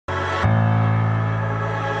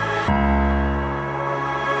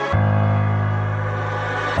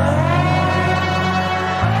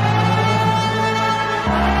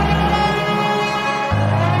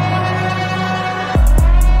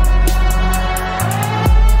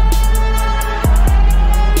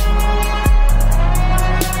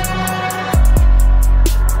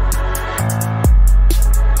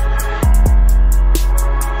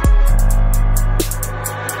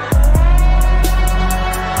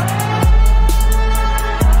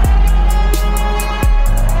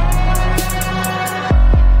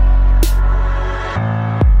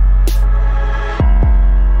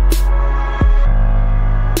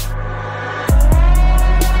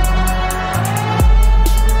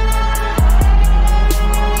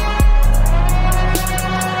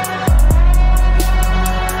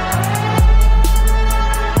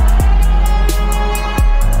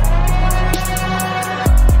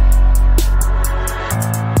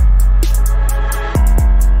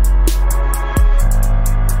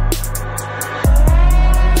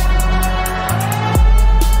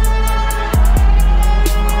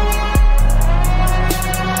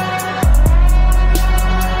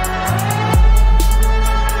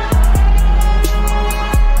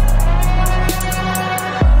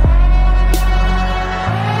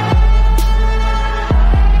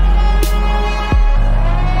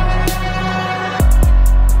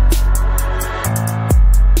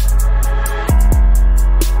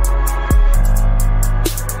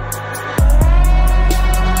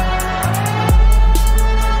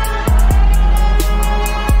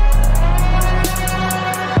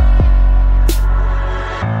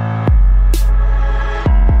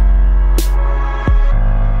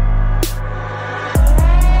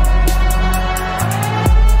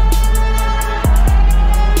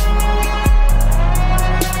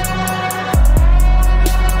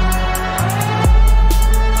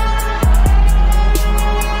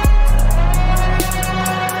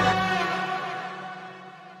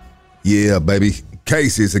Yeah, baby.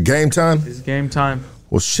 Casey, is it game time? It's game time.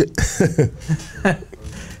 Well, shit.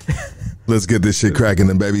 Let's get this shit cracking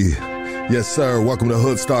then, baby. Yes, sir. Welcome to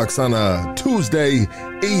Hood Stocks on a Tuesday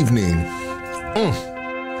evening.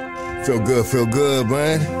 Feel good,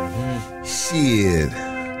 man. Shit.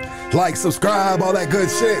 Like, subscribe, all that good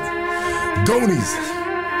shit. Goonies.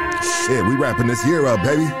 Shit, we wrapping this year up,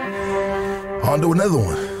 baby. On to another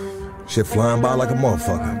one. Shit flying by like a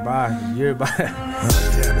motherfucker. Bye. Year by.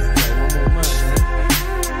 Oh, damn it.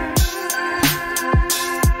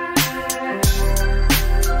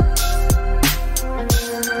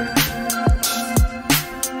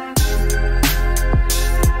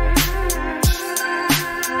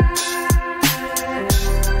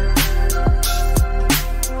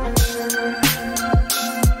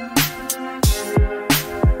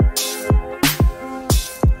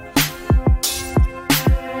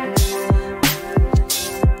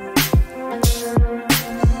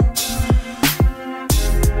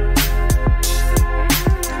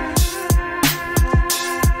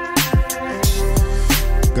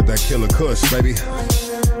 Killer Kush, baby.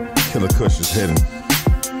 Killer Kush is hitting.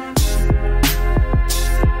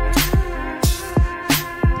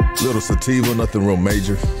 Little sativa, nothing real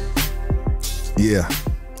major. Yeah,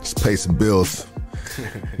 just pay some bills.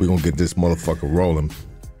 We're gonna get this motherfucker rolling.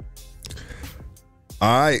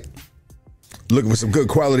 All right. Looking for some good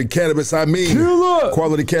quality cannabis,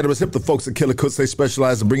 quality cannabis. Hip the folks at Killer Kush. They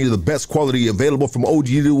specialize in bringing you the best quality available from OG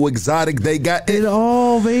to exotic. They got it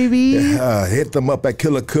all, baby. Hit them up at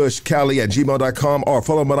killerkushcali@gmail.com or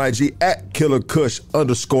follow them on IG at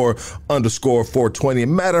killerkush_420.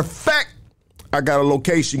 Matter of fact, I got a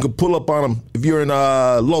location. You can pull up on them if you're in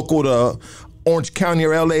local to Orange County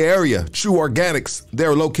or LA area. True Organics.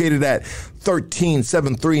 They're located at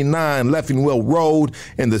 13739 Leffingwell Road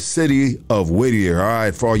in the city of Whittier. All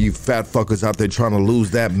right, for all you fat fuckers out there trying to lose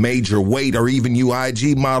that major weight, or even you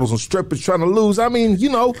IG models and strippers trying to lose,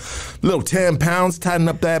 little 10 pounds, tighten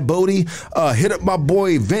up that booty. Hit up my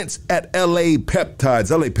boy Vince at LA Peptides.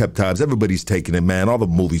 LA Peptides, everybody's taking it, man. All the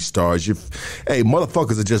movie stars.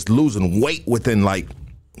 Motherfuckers are just losing weight within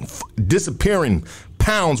disappearing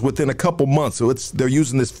pounds within a couple months. So they're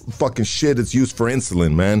using this fucking shit. It's used for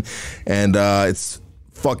insulin, man. And it's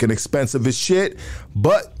fucking expensive as shit.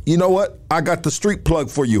 But you know what? I got the street plug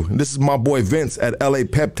for you. And this is my boy Vince at LA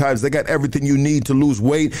Peptides. They got everything you need to lose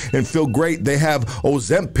weight and feel great. They have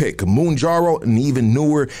Ozempic, Mounjaro, and even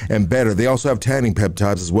newer and better. They also have tanning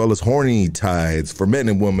peptides as well as horny tides for men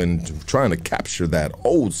and women trying to capture that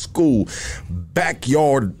old school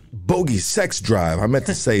backyard bogey sex drive. I meant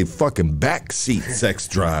to say fucking backseat sex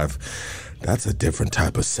drive. That's a different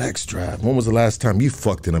type of sex drive. When was the last time you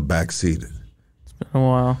fucked in a backseat? It's been a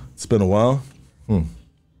while. It's been a while? No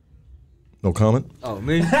comment? Oh,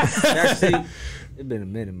 me? Actually, it's been a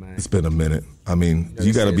minute, man. It's been a minute. I mean,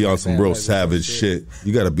 you got to be on some real savage shit.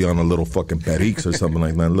 You got to be on a little fucking Perix or something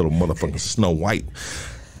like that. A little motherfucking Snow White.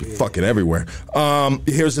 Fucking everywhere.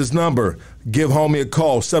 Here's his number. Give homie a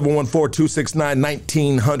call,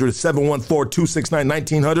 714-269-1900,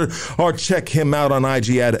 714-269-1900, or check him out on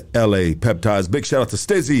IG at LA Peptides. Big shout out to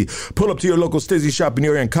Stizzy. Pull up to your local Stizzy shop in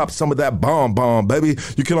your area and cop some of that bomb, baby.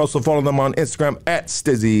 You can also follow them on Instagram at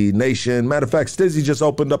Stizzy Nation. Matter of fact, Stizzy just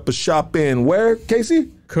opened up a shop in where, Casey?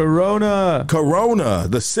 Corona,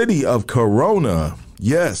 the city of Corona.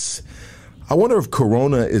 Yes. I wonder if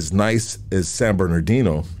Corona is nice as San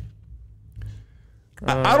Bernardino.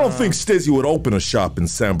 I don't think Stizzy would open a shop in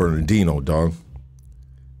San Bernardino, dog.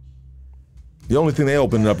 The only thing they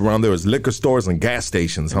open up around there is liquor stores and gas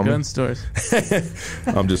stations, homie. Gun stores.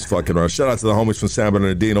 I'm just fucking around. Shout out to the homies from San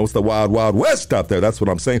Bernardino. It's the wild, wild west out there. That's what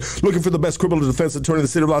I'm saying. Looking for the best criminal defense attorney in the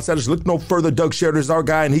city of Los Angeles? Look no further. Doug Sheridan is our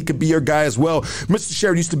guy, and he could be your guy as well. Mr.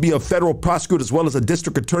 Sheridan used to be a federal prosecutor as well as a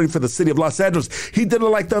district attorney for the city of Los Angeles. He didn't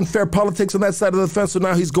like the unfair politics on that side of the fence, so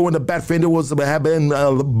now he's going to bat for individuals that have been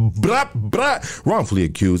wrongfully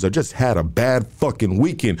accused or just had a bad fucking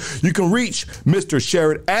weekend. You can reach Mr.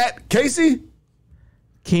 Sheridan at Casey?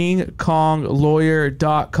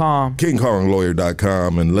 KingKongLawyer.com.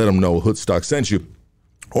 KingKongLawyer.com, and let them know Hoodstock sent you.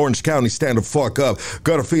 Orange County, stand the fuck up.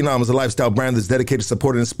 Gutter Phenom is a lifestyle brand that's dedicated to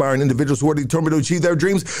supporting and inspiring individuals who are determined to achieve their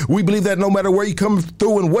dreams. We believe that no matter where you come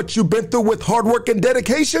through and what you've been through with hard work and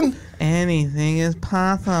dedication, anything is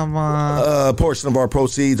possible. A portion of our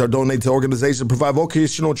proceeds are donated to organizations that provide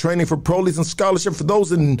vocational training for parolees and scholarship for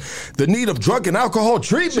those in the need of drug and alcohol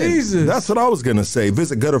treatment. Jesus. That's what I was going to say.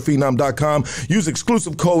 Visit gutterphenom.com. Use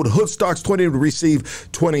exclusive code HoodStocks20 to receive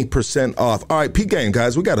 20% off. All right, P-Game,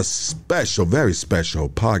 guys, we got a special, very special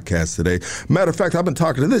podcast today. Matter of fact, I've been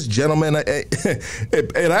talking to this gentleman.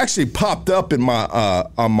 It actually popped up in my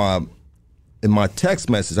on my in my text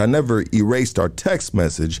message, I never erased our text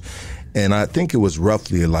message. And I think it was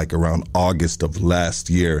roughly like around August of last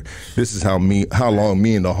year. This is how long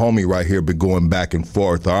me and the homie right here been going back and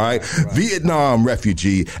forth, all right? Vietnam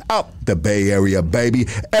refugee out the Bay Area, baby.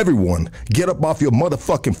 Everyone, get up off your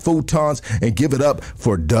motherfucking futons and give it up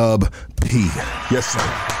for Dub P. Yes, sir.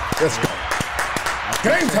 Let's go.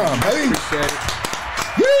 Game time, baby. Appreciate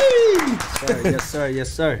it. Yes, sir.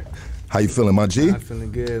 Yes, sir. How you feeling, my G? I'm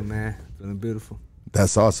feeling good, man. Feeling beautiful.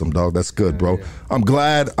 That's awesome, dog. That's good, bro. Yeah. I'm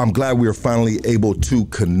glad we were finally able to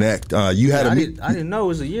connect. You had I didn't know it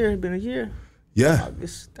was a year. It's been a year. Yeah.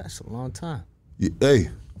 That's a long time. But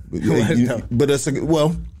that's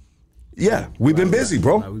yeah. We've been busy,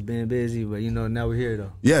 bro. We've been busy, but now we're here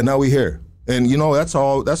though. Yeah, now we're here. And that's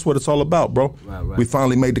what it's all about, bro. Right. We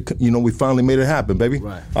finally made it happen, baby.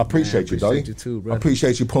 Right. I appreciate you, dog. You too, bro. I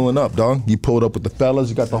appreciate you pulling up, dog. You pulled up with the fellas.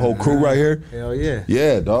 You got the whole crew right here. Hell yeah.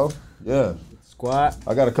 Yeah, dog. Yeah. Squad.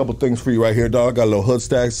 I got a couple things for you right here, dog. Got a little hood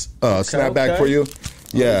stacks, snapback for you.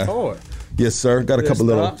 Yeah. Yes, sir. Got a couple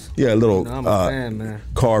little, I'm a fan, man.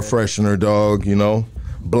 Car freshener, dog.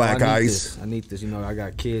 Black ice. I need this. I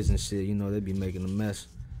got kids and shit. They be making a mess.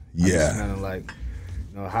 Yeah. Kind of like,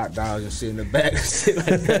 hot dogs and shit in the back and shit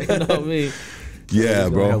like that. You know what I mean? Yeah,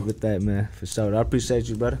 bro. Help with that, man, for sure. I appreciate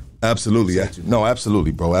you, brother. Absolutely, yeah. No,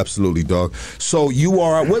 absolutely, bro. Absolutely, dog. So you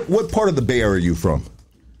are what part of the Bay Area are you from?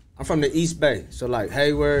 I'm from the East Bay, so like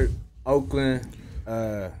Hayward, Oakland,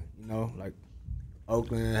 like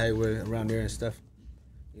Oakland, Hayward, around there and stuff.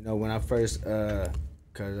 When I first,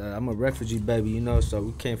 cause I'm a refugee baby, so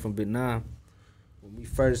we came from Vietnam. When we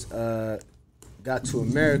first got to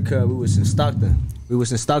America, we was in Stockton. We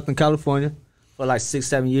was in Stockton, California, for like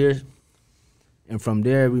 6-7 years, and from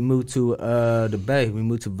there we moved to the Bay. We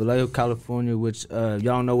moved to Vallejo, California, which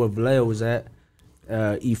y'all know where Vallejo was at.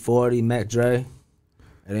 E40, Mac Dre.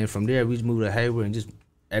 And then from there, we just moved to Hayward and just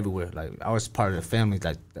everywhere. Like, I was part of the family,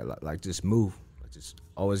 like just move. Just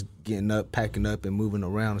always getting up, packing up, and moving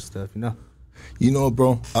around and stuff,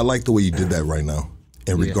 bro, I like the way you did that right now.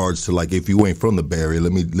 In regards to, like, if you ain't from the Bay Area,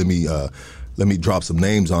 let me drop some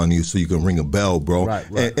names on you so you can ring a bell, bro. Right.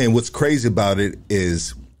 And what's crazy about it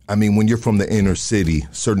is, when you're from the inner city,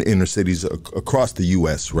 certain inner cities across the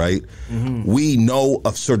U.S., right? Mm-hmm. We know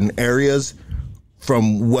of certain areas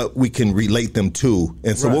from what we can relate them to.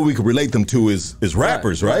 And so what we can relate them to is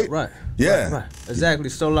rappers, right? Right. Yeah. Right. Exactly.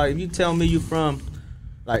 So, like, if you tell me you from,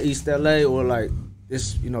 like, East L.A. or, like,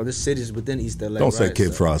 this, this city's within East L.A., Don't say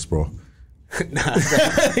Kid Frost, bro. Nah.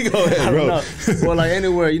 Go ahead, bro. Well, like,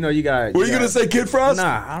 anywhere, you got... Were you going to say Kid Frost?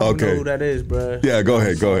 Nah, I don't know who that is, bro. Yeah, go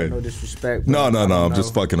ahead. No disrespect. No, I'm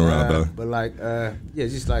just fucking around, though. But, like,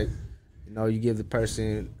 just, like, you give the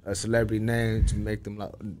person a celebrity name to make them,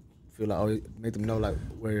 like... make them know like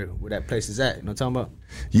where that place is at. You know what I'm talking about?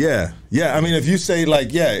 Yeah. If you say like,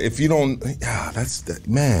 if you don't, that's the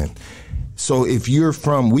man. So if you're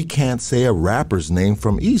from, we can't say a rapper's name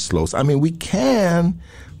from East Los. We can,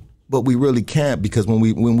 but we really can't because when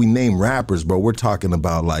we name rappers, bro, we're talking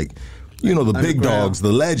about like, the big dogs,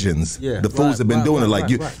 the legends, the fools have been doing it. Like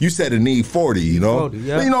you said an E40,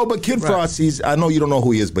 E40, but Kid Frost, I know you don't know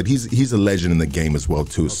who he is, but he's a legend in the game as well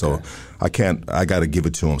too. Okay. So I got to give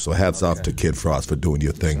it to him. So hats off to Kid Frost for doing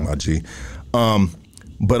your thing, my G.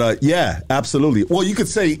 Absolutely. Well, you could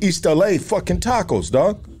say East LA fucking tacos,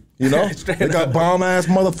 dog. They got bomb ass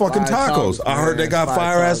motherfucking tacos. I heard they got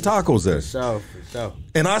fire ass tacos there. For sure.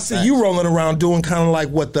 And I see you rolling around doing kind of like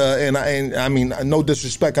what no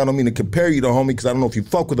disrespect, I don't mean to compare you to homie because I don't know if you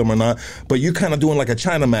fuck with him or not, but you kind of doing like a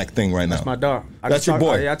China Mac thing right now. That's my dog. That's your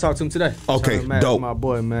boy. I talked to him today. Okay, dope. My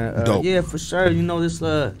boy, man. Dope. Yeah, for sure. This,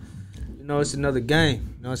 it's another game.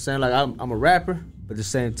 You know what I'm saying? Like I'm a rapper, but at the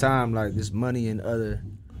same time, like there's money in other,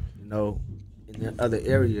 in other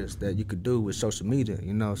areas that you could do with social media.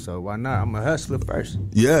 So why not? I'm a hustler first.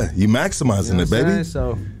 Yeah, you maximizing it, baby. Saying?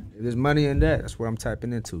 So if there's money in that, that's where I'm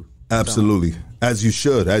tapping into. Absolutely, as you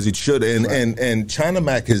should, and China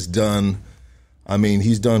Mac has done.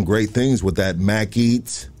 He's done great things with that Mac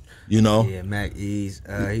Eats. Yeah, Mac Eats.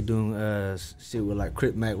 He doing shit with like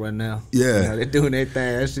Crip Mac right now. Yeah, they're doing their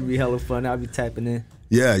thing. That should be hella fun. I'll be tapping in.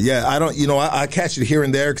 Yeah. I don't, I catch it here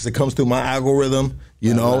and there because it comes through my algorithm,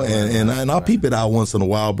 and I'll peep it out once in a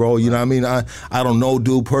while, bro. You know what I mean? I don't know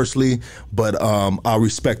dude personally, but I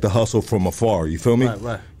respect the hustle from afar. You feel me?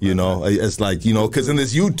 Right. It's like, because in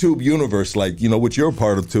this YouTube universe, like, which you're a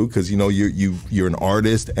part of too, because you're an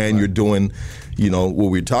artist and you're doing,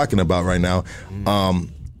 what we're talking about right now.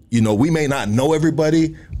 you know, we may not know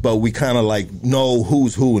everybody, but we kind of like know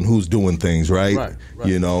who's who and who's doing things, right? Right.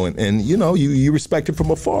 You know, and you know, you respect it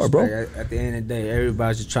from afar, bro. At the end of the day,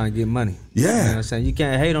 everybody's just trying to get money. Yeah. You know what I'm saying? You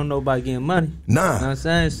can't hate on nobody getting money. Nah. You know what I'm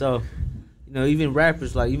saying? So, you know, even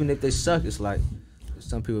rappers, like, even if they suck, it's like,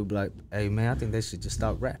 some people be like, hey, man, I think they should just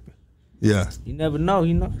stop rapping. Yeah. You never know,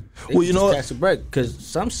 you know? They Well, you know what? catch a break. Because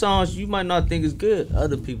some songs you might not think is good.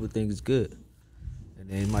 Other people think is good. And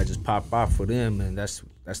then it might just pop off for them, and that's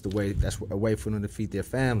a way for them to feed their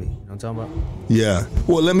family. You know what I'm talking about? Yeah.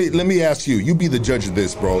 Well, let me ask you. You be the judge of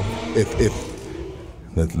this, bro. If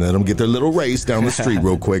let them get their little race down the street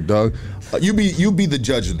real quick, dog. You be the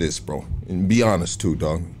judge of this, bro, and be honest too,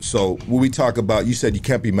 dog. So when we talk about, you said you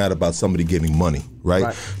can't be mad about somebody getting money,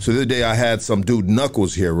 right? So the other day I had some dude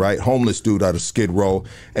Knuckles here, right? Homeless dude out of Skid Row,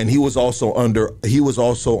 and he was also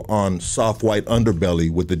on Soft White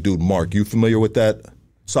Underbelly with the dude Mark. You familiar with that?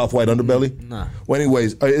 Soft White Underbelly? Nah. Well,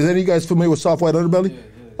 anyways, is any of you guys familiar with Soft White Underbelly? Yeah.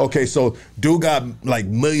 Okay, so dude got like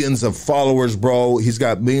millions of followers, bro. He's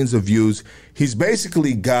got millions of views. He's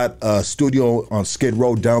basically got a studio on Skid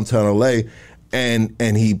Row, downtown LA, and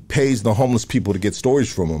he pays the homeless people to get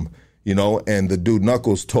stories from him, you know. And the dude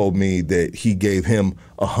Knuckles told me that he gave him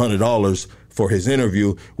 $100 for his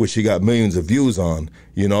interview, which he got millions of views on,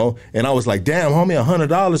 you know. And I was like, damn, homie,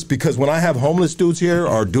 $100, because when I have homeless dudes here,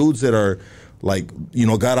 or dudes that are like, you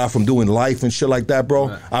know, got out from doing life and shit like that, bro.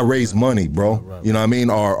 Right. I raise money, bro. Right. You know what I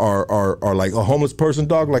mean? Or like a homeless person,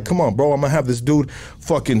 dog. Like, come on, bro. I'm gonna have this dude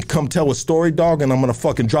fucking come tell a story, dog, and I'm gonna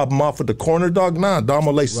fucking drop him off at the corner, dog. Nah, dog, I'm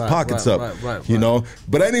gonna lace his pockets up. You know?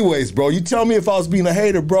 But anyways, bro, you tell me if I was being a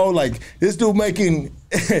hater, bro. Like, this dude making,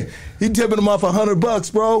 he tipping him off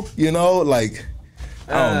 $100, bro. You know, like,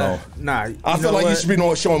 I don't know. Nah. I feel like you should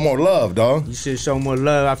be showing more love, dog. You should show more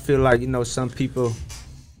love. I feel like, you know, some people,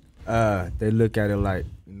 they look at it like,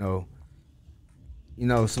 you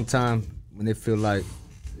know, sometimes when they feel like,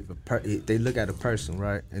 they look at a person,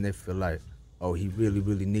 right, and they feel like, oh, he really,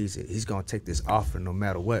 really needs it. He's gonna take this offer no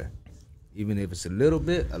matter what. Even if it's a little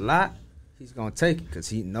bit, a lot, he's gonna take it because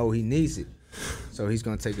he know he needs it. So he's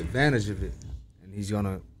gonna take advantage of it, and he's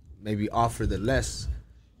gonna maybe offer the less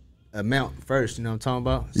amount first, you know what I'm talking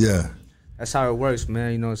about? So yeah. That's how it works,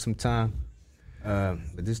 man, you know, sometimes.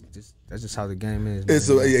 But that's just how the game is, man. It's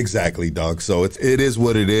exactly, dog. So it is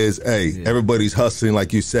what it is. Hey, everybody's hustling,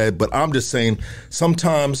 like you said. But I'm just saying,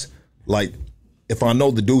 sometimes, like, if I know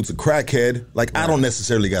the dude's a crackhead, like, I don't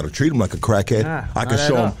necessarily got to treat him like a crackhead.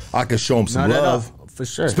 I can show him some love, for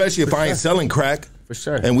sure. Especially if I ain't selling crack. For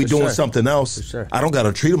sure. And we doing something else. For sure. I don't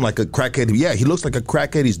gotta treat him like a crackhead. Yeah, he looks like a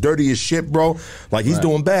crackhead. He's dirty as shit, bro. Like, he's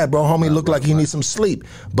doing bad, bro. Homie look like he needs some sleep.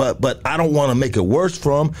 But I don't want to make it worse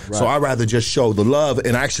for him. So I'd rather just show the love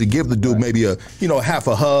and actually give the dude maybe a, you know, half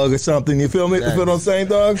a hug or something. You feel me? You feel what I'm saying,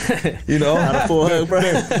 dog? You know, not a full hug, bro.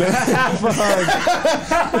 Half a hug.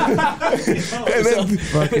 And then,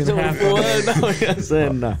 Fucking half a full hug. hug. No, I'm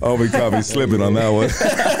saying no. we caught me slipping on that one.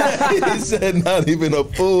 He said not even a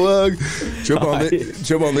full hug. Trip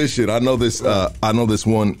on this shit. I know this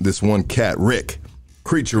one cat, Rick,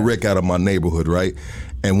 Rick out of my neighborhood, right?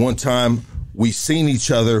 And one time we seen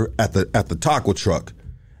each other at the taco truck,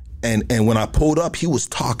 and when I pulled up, he was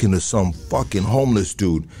talking to some fucking homeless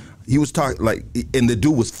dude. He was talking like, and the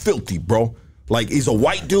dude was filthy, bro. Like, he's a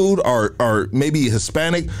white dude or maybe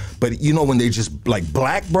Hispanic, but you know when they just like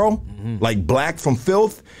black, bro, like black from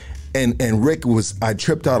filth. And Rick I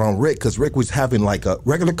tripped out on Rick because Rick was having like a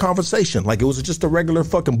regular conversation. Like, it was just a regular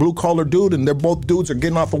fucking blue collar dude, and they're both dudes are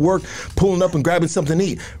getting off of work, pulling up and grabbing something to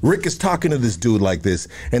eat. Rick is talking to this dude like this.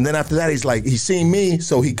 And then after that, he's like, he seen me,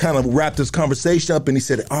 so he kind of wrapped his conversation up and he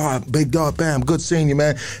said, big dog, bam, good seeing you,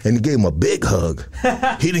 man. And he gave him a big hug.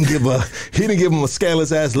 He didn't give him a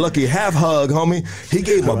scaleless ass lucky half hug, homie. He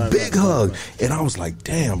gave him a big hug. And I was like,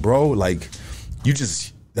 damn, bro, like, you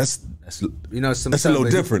just, that's you know, a little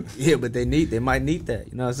different. Yeah, but they might need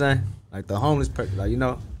that. You know what I'm saying? Like the homeless person, like, you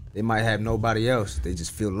know, they might have nobody else. They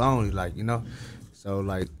just feel lonely, like, you know. So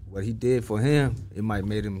like what he did for him, it might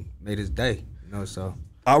made his day. You know, so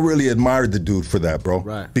I really admired the dude for that, bro.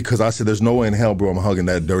 Right. Because I said, there's no way in hell, bro, I'm hugging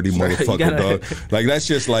that dirty motherfucker, dog. Like, that's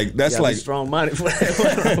just like, that's like strong money for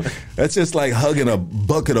that. That's just like hugging a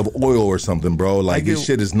bucket of oil or something, bro. Like, this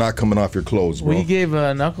shit is not coming off your clothes, bro. We gave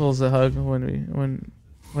Knuckles a hug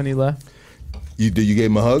when he left. You gave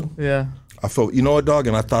him a hug? Yeah. I felt, you know what, dog,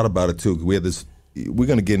 and I thought about it too. We had this. We're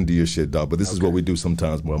gonna get into your shit, dog, but this is what we do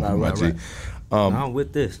sometimes, bro. Right. I'm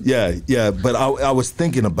with this. Yeah. But I was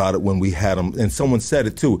thinking about it when we had him, and someone said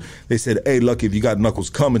it too. They said, "Hey, look, if you got Knuckles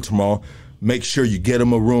coming tomorrow, make sure you get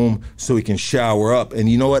him a room so he can shower up." And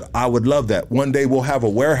you know what? I would love that. One day we'll have a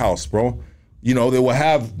warehouse, bro. You know, they will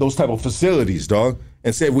have those type of facilities, dog.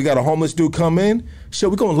 and say, if we got a homeless dude come in, shit,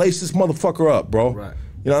 we're going to lace this motherfucker up, bro. Right.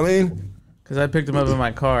 You know what I mean? Because I picked him up in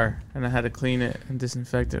my car, and I had to clean it and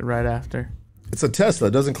disinfect it right after. It's a Tesla.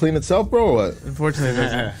 It doesn't clean itself, bro, or what? Unfortunately, it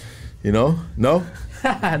doesn't. You know? No?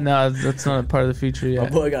 No, that's not a part of the feature My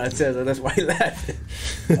yet. boy got a Tesla. That's why he laughing.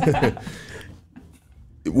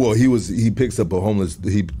 Well, he picks up a homeless,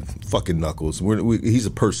 he fucking Knuckles. He's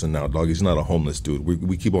a person now, dog. He's not a homeless dude.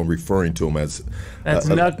 We keep on referring to him as... That's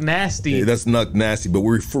Nuck Nasty. Yeah, that's Nuck Nasty, but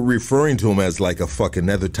we're referring to him as like a fucking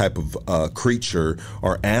other type of creature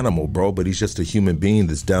or animal, bro. But he's just a human being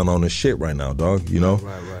that's down on his shit right now, dog, you know?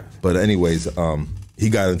 Right. But anyways,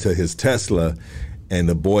 he got into his Tesla, and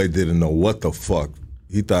the boy didn't know what the fuck.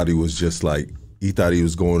 He thought he was just like... He thought he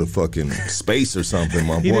was going to fucking space or something,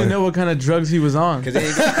 my boy. He didn't know what kind of drugs he was on. He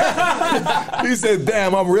said,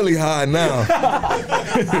 damn, I'm really high now.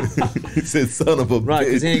 He said, son of a bitch. Right,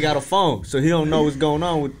 because he ain't got a phone, so he don't know what's going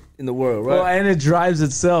on in the world, right? Well, and it drives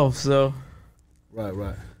itself, so.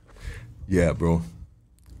 Right. Yeah, bro.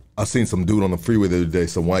 I seen some dude on the freeway the other day,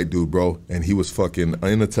 some white dude, bro, and he was fucking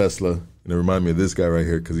in a Tesla, and it reminded me of this guy right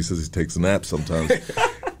here, because he says he takes naps sometimes.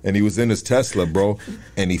 And he was in his Tesla, bro,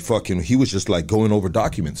 and he was just like going over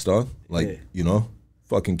documents, dog. Like, you know,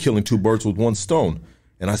 fucking killing two birds with one stone.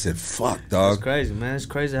 And I said, fuck, dog. It's crazy, man. It's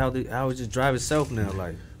crazy how it just drive itself now.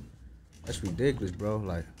 Like, that's ridiculous, bro.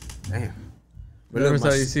 Like, damn. But Never look,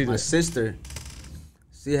 thought you'd see my that. sister,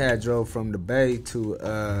 she had drove from the Bay to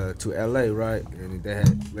LA, right? And they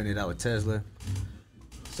had rented out a Tesla.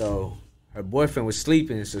 So her boyfriend was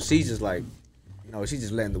sleeping, so she just like, you know, she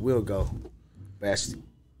just letting the wheel go. But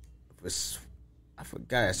I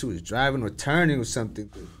forgot, she was driving or turning or something.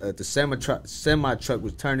 The semi truck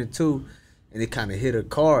was turning too, and it kind of hit her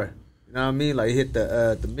car. You know what I mean? Like, it hit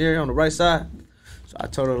the mirror on the right side. So I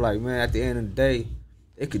told her, like, man, at the end of the day,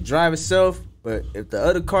 it could drive itself, but if the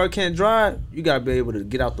other car can't drive, you gotta be able to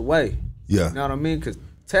get out the way. Yeah. You know what I mean? Because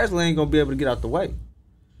Tesla ain't gonna be able to get out the way.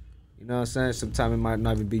 You know what I'm saying? Sometimes it might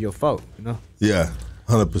not even be your fault. You know? Yeah,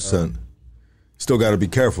 100%. Still got to be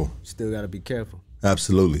careful. Still gotta be careful.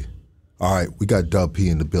 Absolutely. All right, we got Dub P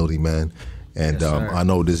in the building, man. And Yes, sir. I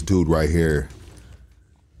know this dude right here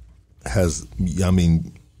has, I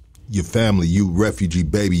mean, your family, you refugee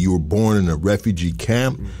baby, you were born in a refugee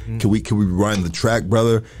camp. Mm-hmm. Can we rewind the track,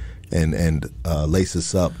 brother, and lace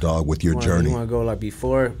us up, dog, with your journey? You want to go like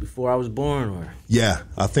before I was born, or? Yeah,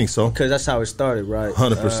 I think so. Because that's how it started, right?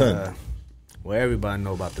 100%. Well, everybody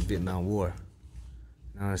know about the Vietnam War.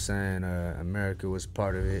 You know what I'm saying? America was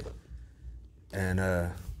part of it.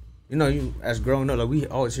 And, you know, as growing up, like, we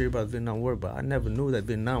always hear about the Vietnam War, but I never knew that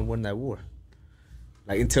Vietnam won that war.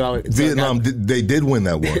 Like, until Vietnam, they did win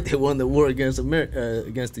that war. they won the war against America,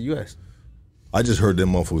 against the U.S. I just heard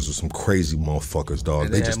them motherfuckers were some crazy motherfuckers, dog.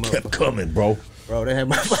 And They they just had kept coming, bro. Bro, they had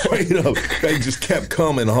my Straight up. They just kept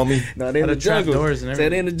coming, homie. No, they in the jungle. doors and Say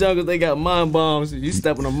they in the jungle, they got mine bombs. You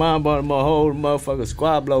step on a mine bomb, my whole motherfucking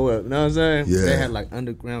squad blow up. You know what I'm saying? Yeah. They had like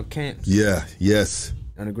underground camps. Yeah, yes.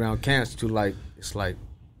 Underground camps to like, it's like,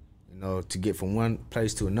 you know, to get from one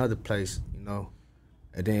place to another place, you know.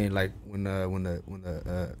 And then like when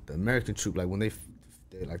the American troop, like when they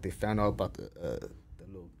found out about the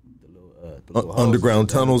little Underground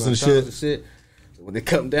tunnels and shit. So when they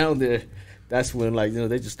come down there, that's when, like, you know,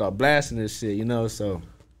 they just start blasting this shit, you know. So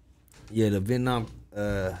yeah, the Vietnam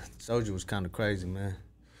soldier was kind of crazy, man.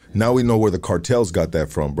 Now we know where the cartels got that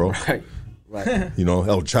from, bro. Right. You know,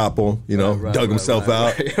 El Chapo, you know, dug himself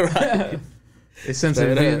out. Right. They sent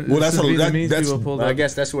Straight some, up. Well, that's some a- that- Vietnamese that's- people pulled But I up.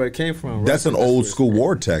 guess that's where it came from. Right? That's an where old it school came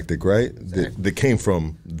war tactic, right? Exactly. That came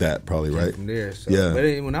from that, probably, right? from there. So, Yeah. But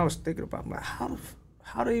then when I was thinking about, I'm like,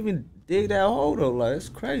 how to even dig that hole though? Like, it's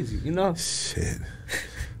crazy, you know. Shit.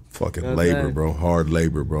 Fucking You know what I'm labor, saying? bro. Hard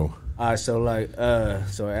labor, bro. All right, so like,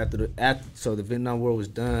 so after the Vietnam War was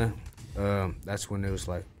done, that's when it was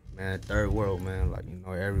like, man, third world, man. Like, you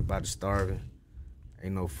know, everybody starving,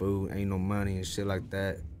 ain't no food, ain't no money and shit like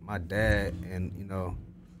that. My dad, and you know,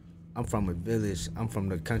 I'm from a village. I'm from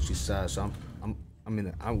the countryside, so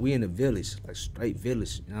we in a village, like straight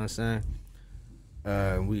village. You know what I'm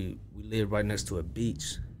saying? We live right next to a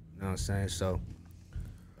beach. You know what I'm saying? So,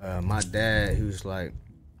 my dad, he was like,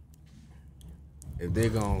 if they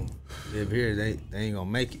gonna live here, they ain't gonna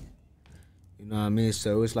make it. You know what I mean?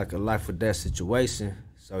 So it's like a life or death situation.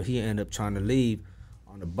 So he ended up trying to leave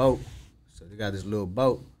on the boat. So they got this little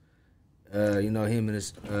boat. You know, him and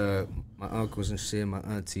his my uncles and shit, my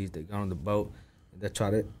aunties, they got on the boat and they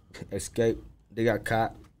tried to escape. They got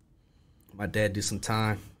caught. My dad did some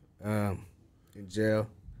time in jail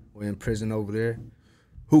or in prison over there.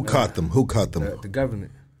 Who caught them? Who caught them? The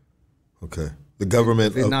government. Okay. The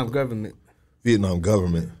government. Vietnam government. Vietnam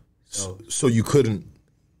government. So you couldn't.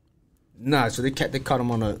 Nah, so they caught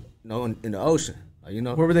him on in the ocean. Like, you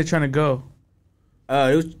know. Where were they trying to go?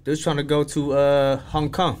 They was trying to go to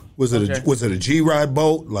Hong Kong. Was it a G-ride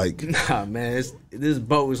boat? Like, Nah, man, this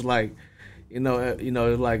boat was like, you know,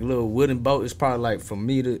 it's like a little wooden boat. It's probably like from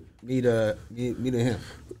me to him.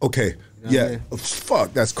 Okay, You know what yeah, I mean?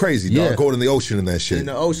 Fuck, that's crazy, Yeah. dog. Going in the ocean and that shit. In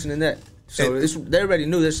the ocean and that. So they already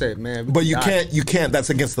knew. They said, man. But you can't.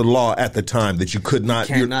 That's against the law at the time that you could not.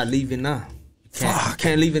 You cannot leave it now. You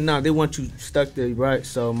can't leave it now. They want you stuck there, right?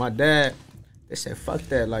 So my dad, they said, fuck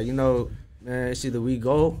that. Like, you know, man, it's either we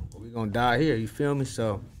go or we gonna die here. You feel me?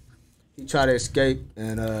 So he tried to escape,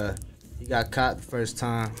 and he got caught the first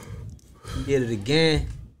time. He did it again.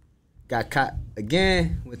 Got caught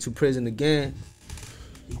again. Went to prison again.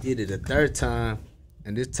 He did it a third time,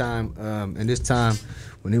 and this time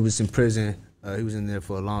when he was in prison, he was in there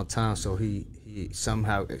for a long time. So he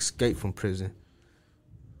somehow escaped from prison.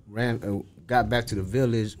 Got back to the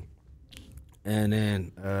village, and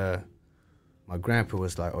then my grandpa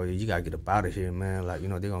was like, "Oh yeah, you gotta get up out of here, man. Like, you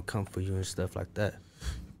know, they're gonna come for you and stuff like that."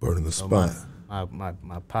 Burning the spot.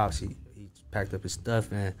 My pops, he packed up his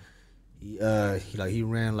stuff, and he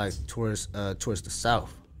ran like towards the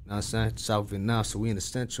south. You know what I'm saying? South Vietnam. So we in the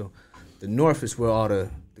central. The north is where all the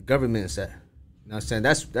government's at. You know what I'm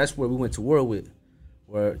saying? That's where we went to war with,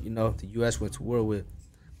 where, you know, the U.S. went to war with.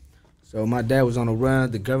 So my dad was on the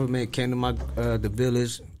run. The government came to my the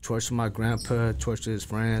village, tortured my grandpa, tortured his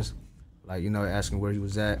friends, like, you know, asking where he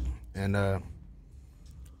was at. And I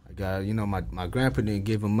got, you know, my grandpa didn't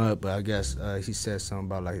give him up, but I guess he said something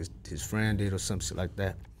about like his friend did or some shit like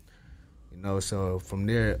that. You know, so from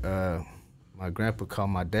there, my grandpa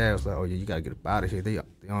called my dad. Was like, "Oh yeah, you gotta get up out of here. They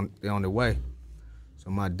on their way."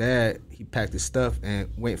 So my dad, he packed his stuff and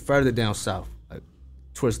went further down south, like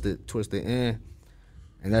towards the end.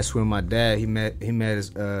 And that's when my dad, he met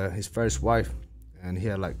his first wife, and he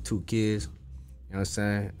had like 2 kids. You know what I'm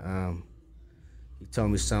saying? He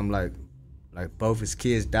told me something like both his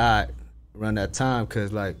kids died around that time,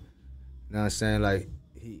 cause like, you know what I'm saying, like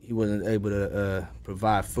he wasn't able to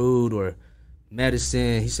provide food or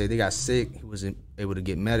medicine. He said they got sick. He wasn't able to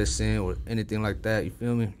get medicine or anything like that. You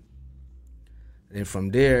feel me? And then from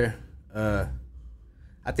there,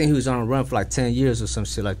 I think he was on a run for like 10 years or some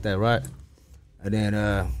shit like that, right? And then,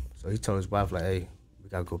 so he told his wife, like, "Hey, we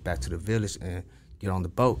gotta go back to the village and get on the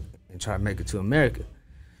boat and try to make it to America."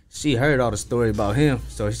 She heard all the story about him,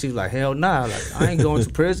 so she was like, "Hell nah, like, I ain't going to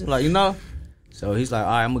prison," like, you know? So he's like,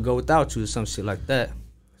 "All right, I'm gonna go without you," or some shit like that.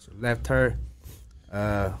 So left her,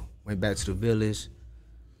 went back to the village,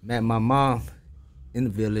 met my mom in the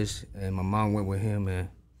village, and my mom went with him, and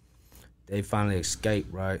they finally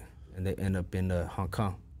escaped, right? And they end up in Hong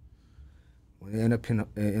Kong. When they end up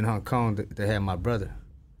in Hong Kong, they had my brother. You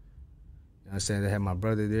know what I'm saying? They had my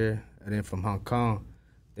brother there, and then from Hong Kong,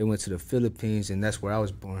 they went to the Philippines, and that's where I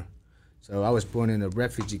was born. So I was born in a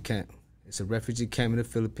refugee camp. It's a refugee camp in the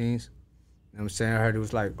Philippines. You know what I'm saying? I heard it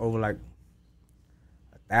was like over like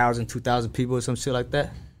 1,000, 2,000 people or some shit like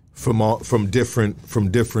that. From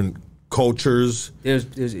different cultures.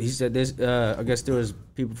 He said I guess there was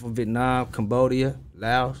people from Vietnam, Cambodia,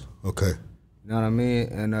 Laos. Okay. You know what I mean?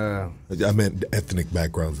 And I meant ethnic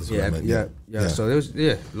backgrounds. Is what I meant. Yeah. So there was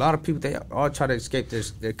a lot of people. They all try to escape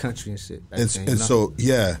their country and shit. So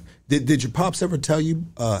did your pops ever tell you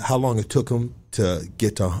how long it took him to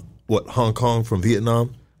get to Hong Kong from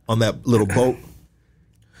Vietnam on that little boat?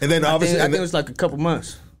 And then obviously, I think it was like a couple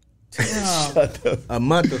months. Shut up. A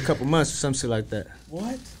month or a couple months or some shit like that.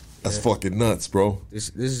 What? That's fucking nuts, bro.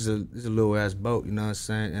 This is a little ass boat. You know what I'm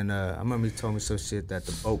saying? And I remember he told me some shit that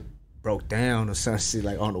the boat broke down or some shit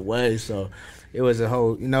like on the way. So it was a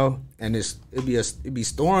whole, you know, and it'd be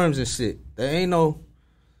storms and shit. There ain't no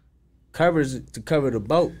covers to cover the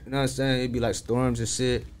boat. You know what I'm saying? It'd be like storms and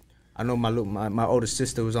shit. I know my older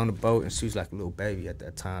sister was on the boat, and she was like a little baby at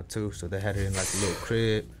that time too. So they had her in like a little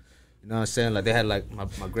crib. You know what I'm saying? Like they had like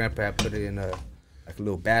my grandpa had put it in a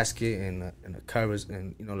little basket and the covers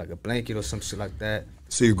and, you know, like a blanket or some shit like that.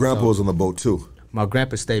 So your grandpa was on the boat too? My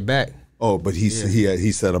grandpa stayed back. Oh, but he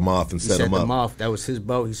set them off and set them up. He set them off. That was his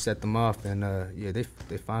boat. He set them off, and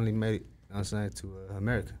they finally made it. You know what I'm saying, to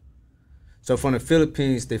America. So from the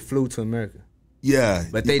Philippines, they flew to America. Yeah,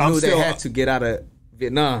 but they knew they had to get out of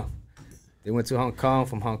Vietnam. They went to Hong Kong.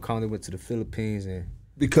 From Hong Kong, they went to the Philippines, and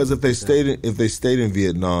because if they stayed in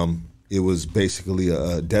Vietnam, it was basically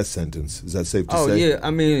a death sentence. Is that safe to say? Oh yeah,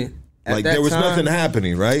 I mean, like there was nothing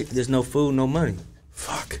happening, right? There's no food, no money.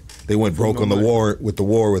 Fuck. They went broke on the war with the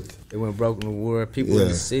war with. They went broke in the war. People in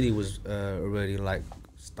the city was already like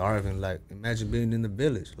starving. Like imagine being in the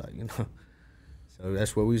village, like, you know. So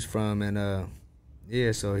that's where we was from, and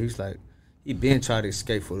so he's like, he been trying to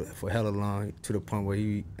escape for hella long, to the point where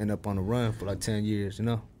he ended up on the run for like 10 years, you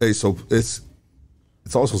know? Hey, so it's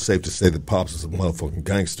also safe to say that Pops is a motherfucking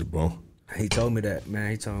gangster, bro. He told me that, man.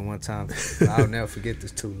 He told me one time. I'll never forget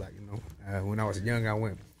this too. Like, you know, when I was young, I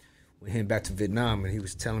went with him back to Vietnam, and he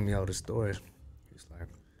was telling me all the stories. He was like,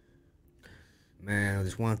 man,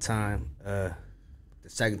 this one time, the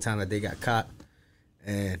second time that they got caught,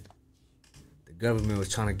 and the government was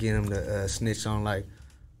trying to get him to snitch on, like,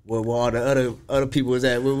 where all the other people was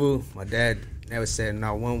at. Woo-woo. My dad never said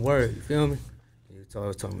not one word, you feel me? He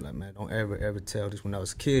told me, like, man, don't ever tell this when I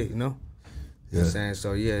was a kid, you know? You know what I'm saying?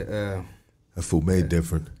 So, yeah. That fool made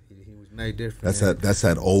different. He was made different. That's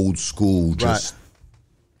that old school, just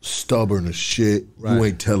stubborn as shit. Right. You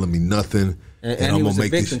ain't telling me nothing. And I'm he gonna was a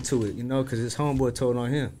make victim this. to it, you know, because his homeboy told on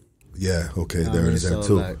him. Yeah, okay, You know there what I it is mean? there So,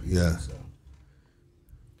 too. like, Yeah. So,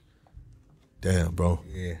 Damn, bro.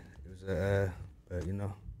 yeah, it was but you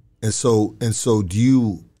know. And so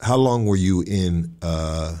how long were you in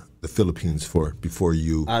the Philippines for before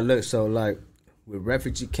you Look, so like with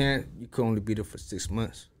refugee camp, you could only be there for 6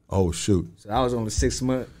 months. Oh shoot. So I was only 6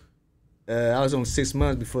 months. I was only 6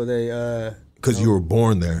 months before they. Because you were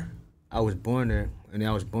born there. I was born there, and then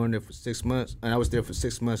I was born there for 6 months, and I was there for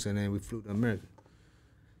 6 months, and then we flew to America.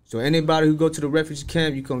 So anybody who go to the refugee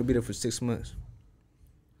camp, you can only be there for 6 months.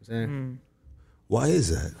 You know what I'm saying? Why is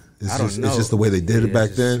that? I don't know. It's just the way they did it back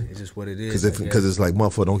it's then. It's just what it is. Because it's like,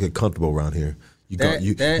 motherfucker, don't get comfortable around here.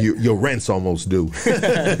 Your rent's almost due.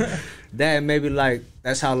 That maybe like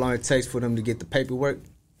that's how long it takes for them to get the paperwork.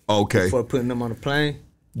 Okay. Before putting them on the plane.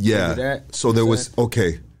 Yeah. Maybe that, so there was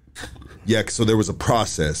Yeah, so there was a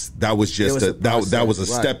process. That was just that was a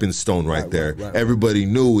stepping stone right there. Right. Everybody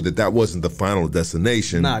knew that wasn't the final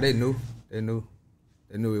destination. Nah, they knew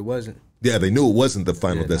it wasn't. Yeah, they knew it wasn't the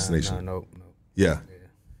final destination. No. Yeah.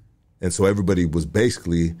 And so everybody was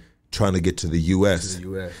basically trying to get to the U.S.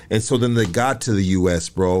 And so then they got to the U.S.,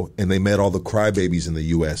 bro, and they met all the crybabies in the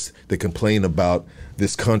U.S. They complain about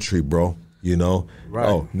this country, bro, you know? Right.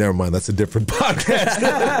 Oh, never mind. That's a different podcast.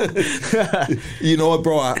 You know what,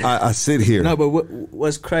 bro? I sit here. No, but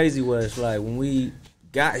what's crazy was, like, when we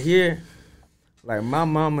got here, like, my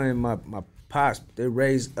mama and my pops, they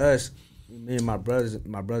raised us, me and my brother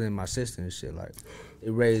and my sister and shit, like, they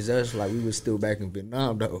raised us like we was still back in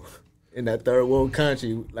Vietnam, though. In that third world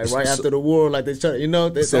country, like right after the war, like they try, you know,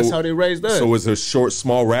 that's how they raised us. So was there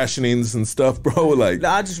small rationings and stuff, bro? Like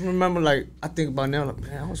I just remember, like I think about now, like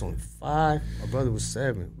man, I was only 5, my brother was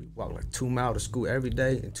 7. We walked like 2 miles to school every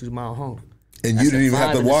day and 2 miles home. And you didn't even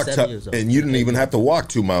have to walk. And you didn't even have to walk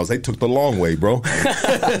 2 miles. They took the long way, bro.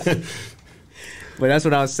 But that's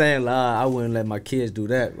what I was saying. Like, I wouldn't let my kids do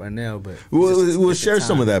that right now. But we'll share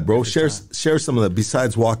some of that, bro. Share some of that.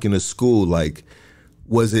 Besides walking to school, like.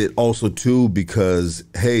 Was it also too because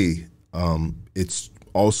hey, it's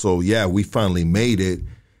also we finally made it,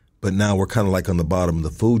 but now we're kind of like on the bottom of the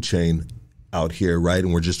food chain out here, right?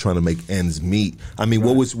 And we're just trying to make ends meet. I mean,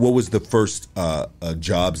 what was the first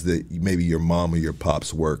jobs that maybe your mom or your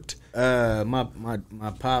pops worked? My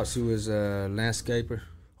pops, he was a landscaper.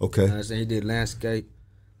 Okay, so he did landscape.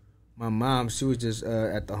 My mom, she was just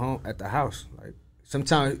at the house. Like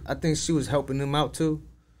sometimes I think she was helping them out too.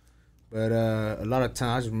 But a lot of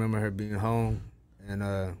times I just remember her being home and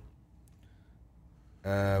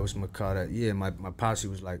whatchamacall that? Yeah, my posse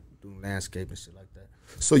was like doing landscape and shit like that.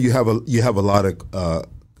 So you have a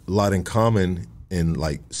lot in common in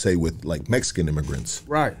like say with like Mexican immigrants.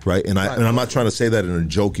 Right. And I'm not trying to say that in a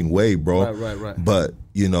joking way, bro. Right. But,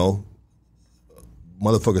 you know,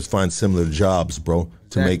 motherfuckers find similar jobs, bro,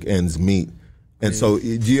 to make ends meet. And so do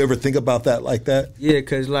you ever think about that like that? Yeah,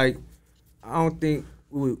 cuz like I don't think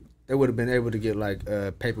they would have been able to get like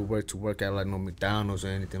paperwork to work at like no McDonald's or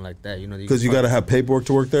anything like that, you know. Because you got to have paperwork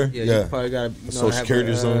to work there. Yeah. You probably got to Social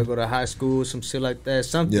security zone. Go to high school or some shit like that.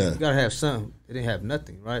 Something you got to have something. They didn't have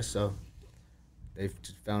nothing, right? So they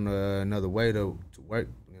just found another way to work,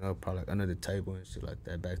 you know, probably like under the table and shit like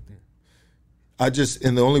that back then.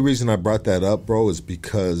 And the only reason I brought that up, bro, is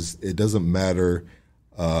because it doesn't matter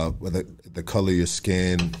whether the color of your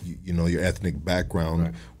skin, you know, your ethnic background.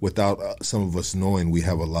 Right. Without some of us knowing, we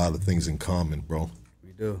have a lot of things in common, bro.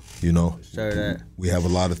 We do. You know, sure that we have a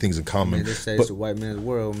lot of things in common. Man, they say it's a white man's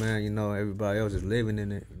world, man. You know, everybody else is living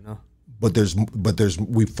in it. You know. But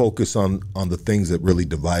we focus on the things that really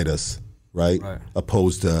divide us, right?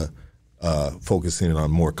 Opposed to focusing on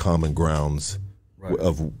more common grounds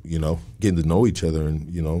of, you know, getting to know each other and,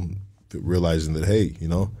 you know, realizing that, hey, you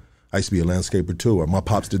know, I used to be a landscaper too, or my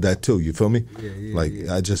pops did that too. You feel me? Yeah. Like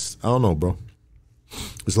I don't know, bro.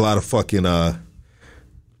 There's a lot of fucking. There's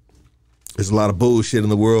There's a lot of bullshit in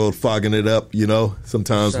the world fogging it up, you know.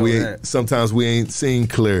 Sometimes we ain't seeing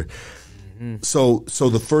clear. Mm-hmm. So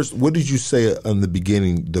the first, what did you say in the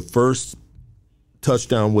beginning? The first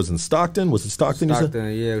touchdown was in Stockton. Was it Stockton?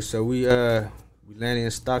 Stockton, yeah. So we landed in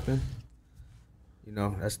Stockton. You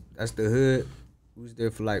know, that's the hood. We was there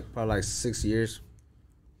for probably 6 years.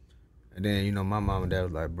 And then, you know, my mom and dad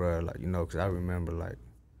was like, bro, like, you know, because I remember, like,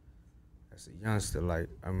 as a youngster, like,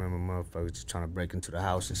 I remember motherfuckers just trying to break into the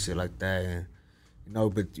house and shit like that. And, you know,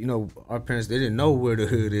 but, you know, our parents, they didn't know where the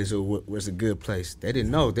hood is or what's a good place. They didn't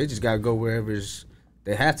know. They just got to go wherever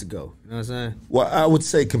they had to go. You know what I'm saying? Well, I would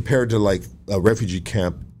say compared to, like, a refugee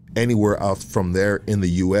camp, anywhere out from there in the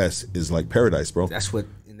U.S. is like paradise, bro. That's what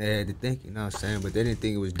they had to think, you know what I'm saying? But they didn't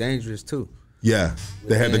think it was dangerous, too. Yeah.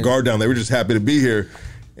 They had the guard down. They were just happy to be here.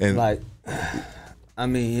 And like, I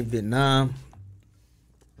mean, in Vietnam,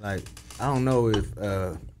 like, I don't know if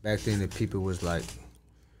back then the people was like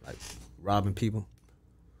robbing people.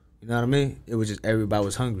 You know what I mean? It was just everybody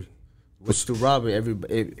was hungry. What's to rob it?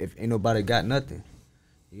 If ain't nobody got nothing.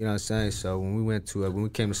 You know what I'm saying? So when we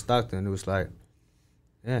came to Stockton, it was like,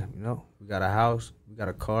 yeah, you know, we got a house, we got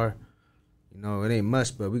a car. You know, it ain't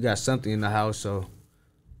much, but we got something in the house. So,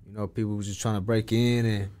 you know, people was just trying to break in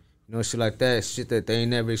and, you know, shit like that, shit that they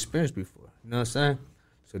ain't never experienced before. You know what I'm saying?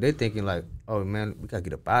 So they thinking like, oh, man, we got to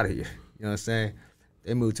get up out of here. You know what I'm saying?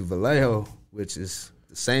 They moved to Vallejo, which is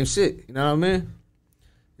the same shit. You know what I mean?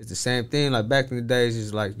 It's the same thing. Like, back in the days,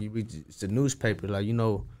 it's like, it's a newspaper, like, you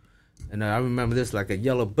know, and I remember this, like a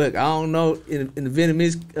yellow book. I don't know, in the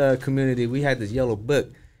Vietnamese community, we had this yellow book.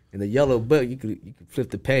 In the yellow book, you could flip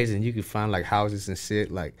the page and you could find, like, houses and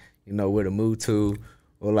shit, like, you know, where to move to,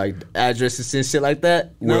 or like addresses and shit like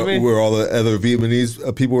that. You know what I mean? Where all the other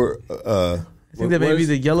Vietnamese people were. I think that may be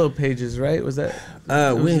the yellow pages, right? Was that?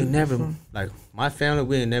 We ain't never, like, my family,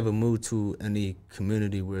 we ain't never moved to any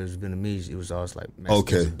community where it was Vietnamese. It was always like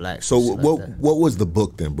Mexicans, blacks. So what was the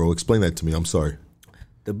book then, bro? Explain that to me. I'm sorry.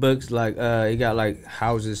 The book's like, it got like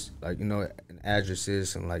houses, like, you know, and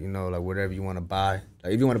addresses and, like, you know, like whatever you want to buy.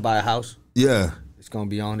 Like, if you want to buy a house, yeah, it's gonna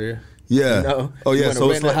be on there. Yeah. You know? Oh yeah. So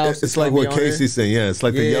it's like what Casey's saying. Yeah, it's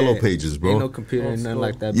like the yellow pages, bro. Ain't no computer and nothing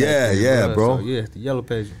like that. Yeah, bro. So, yeah, the yellow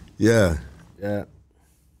pages. Yeah. Yeah.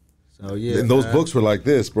 So yeah. And those books were like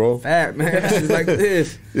this, bro. Fat man, it's like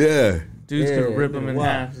this. Yeah. Dudes could rip them in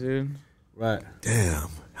half, dude. Right. Damn.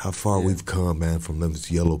 How far we've come, man, from those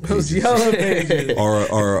yellow pages. Those yellow pages.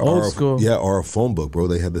 Old school. Yeah, or a phone book, bro.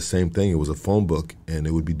 They had the same thing. It was a phone book, and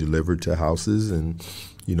it would be delivered to houses, and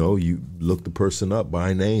you know, you look the person up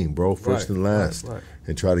by name, bro, first and last,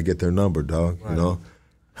 and try to get their number, dog. You know,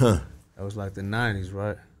 That was like the 90s,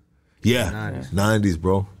 right? Yeah, 90s,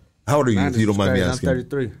 bro. How old are you, if you don't mind me asking? I'm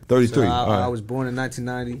 33. 33. So I was born in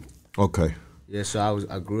 1990. Okay. Yeah, so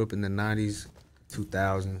I grew up in the 90s,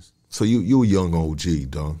 2000s. So you a young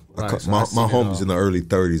OG, dog. Right, so my homies in the early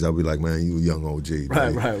 30s, I'll be like, man, you a young OG.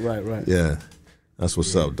 Dog. Right. Yeah, that's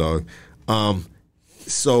what's up, dog.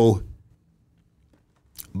 So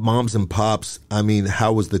moms and pops, I mean,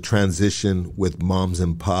 how was the transition with moms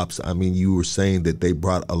and pops? I mean, you were saying that they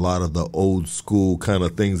brought a lot of the old school kind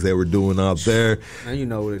of things they were doing out there. Man, you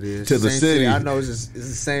know what it is. To the city. I know it's the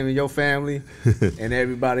same in your family and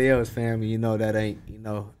everybody else's family. You know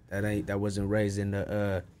that wasn't raised in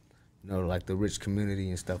the you know, like the rich community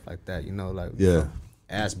and stuff like that. You know, like, you know,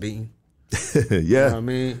 ass beating. Yeah. You know what I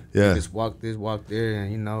mean? Yeah. You just walk this, walk there,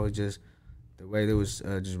 and, you know, it just, the way they was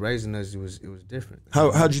just raising us, it was different.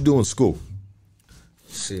 How'd you do in school?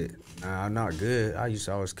 Shit, nah, not good. I used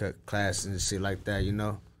to always cut classes and shit like that, you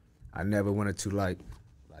know? I never wanted to, like,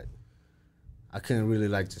 I couldn't really,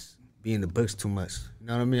 like, just be in the books too much. You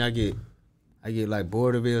know what I mean? I get like,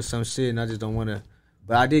 bored of it or some shit, and I just don't want to.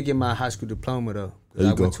 But I did get my high school diploma, though.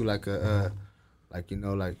 I went to, like,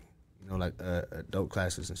 adult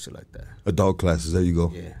classes and shit like that. Adult classes, there you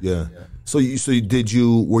go. Yeah. So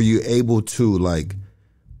were you able to, like,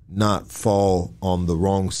 not fall on the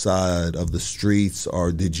wrong side of the streets,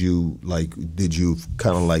 or did you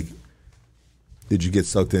get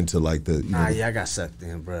sucked into, like, the, you know? Yeah, I got sucked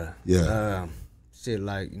in, bruh. Yeah. Shit,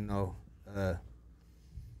 like,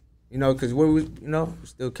 because we're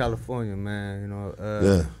still California, man. You know,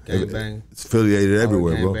 gangbang. It's affiliated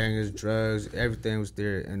everywhere, bro. Gangbangers, drugs, everything was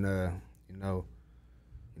there, and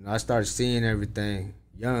I started seeing everything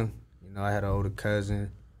young. You know, I had an older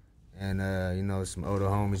cousin, and some older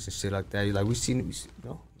homies and shit like that. Like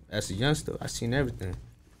as a youngster, I seen everything,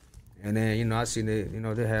 and then I seen it.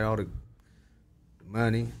 They had all the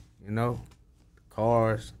money, the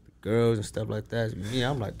cars, girls and stuff like that. Me,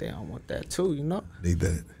 I'm like, damn, I want that too, Need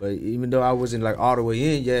that. But even though I wasn't like all the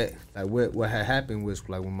way in yet, like what had happened was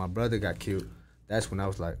like when my brother got killed, that's when I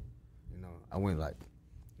was like, I went like,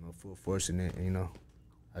 full force in it, and,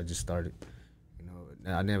 I just started,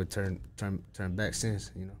 I never turned back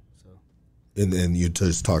since, so. And you're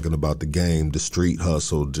just talking about the game, the street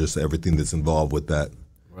hustle, just everything that's involved with that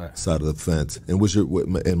side of the fence. And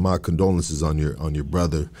my condolences on your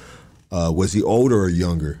brother. Was he older or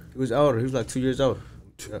younger? He was older. He was like 2 years older.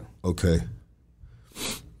 Yeah. Okay.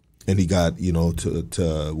 And he got,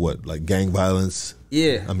 to what, like gang violence?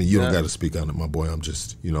 Yeah. I mean, you don't got to speak on it, my boy. I'm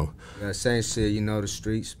just, Yeah, same shit, the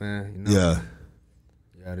streets, man. Yeah.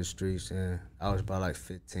 Yeah, the streets, and I was about like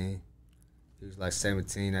 15. He was like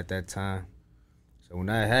 17 at that time. So when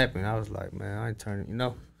that happened, I was like, man, I ain't turning,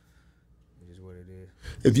 It is what it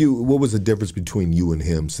is. What was the difference between you and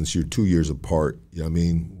him since you're 2 years apart? You know what I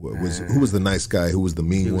mean? Who was the nice guy? Who was the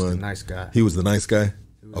mean one? He was the nice guy. He was the nice guy?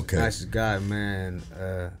 He was the nicest guy, man.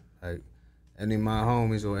 Like, any of my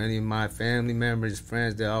homies or any of my family members,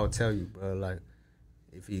 friends, they'll all tell you, bro, like,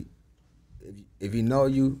 if he know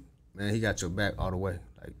you, man, he got your back all the way,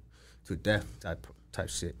 like, to death type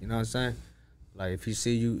shit. You know what I'm saying? Like, if he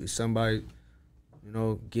see you, if somebody,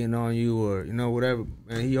 getting on you or, whatever,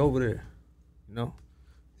 man, he over there,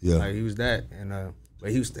 Yeah. Like, he was that, and,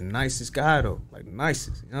 but he was the nicest guy, though, like, the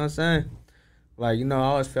nicest, you know what I'm saying? Like, I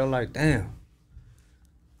always felt like, damn,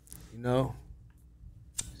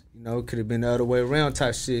 it could have been the other way around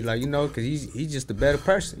type shit, like, because he's just a better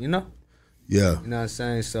person, Yeah. You know what I'm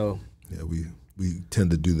saying? So. Yeah, we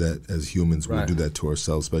tend to do that as humans. Right. We do that to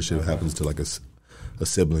ourselves, especially if it happens to like a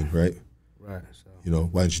sibling, right? Right. So.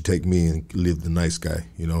 Why don't you take me and live the nice guy,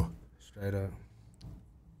 Straight up.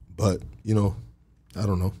 But, I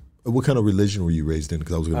don't know. What kind of religion were you raised in?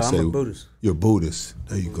 Because I was going to say. I'm a Buddhist. You're a Buddhist.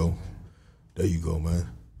 There you go. There you go, man.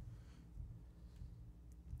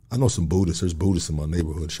 I know some Buddhists. There's Buddhists in my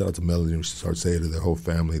neighborhood. Shout out to Melody and Sarceda, their whole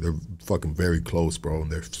family. They're fucking very close, bro,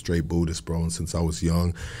 and they're straight Buddhists, bro. And since I was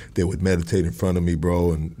young, they would meditate in front of me,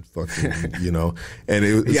 bro, and fucking, And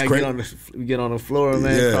it's crazy. Get on the floor,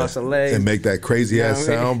 man, cross the legs. And make that crazy-ass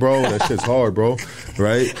sound, bro. That shit's hard, bro,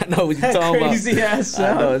 right? I know what you're talking about. Crazy-ass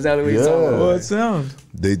sound? I know exactly what you're talking about. What sound?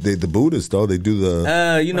 They the Buddhists, though, they do the...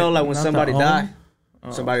 like when somebody die,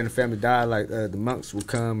 somebody in the family die, like the monks will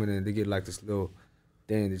come and then they get like this little...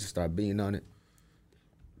 Then they just start beating on it.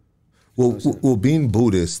 Well, being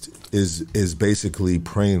Buddhist is basically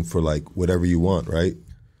praying for like whatever you want, right?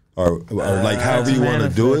 Or like however you want to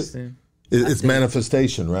do it. It's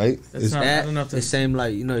manifestation, right? It's the same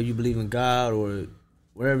like you believe in God or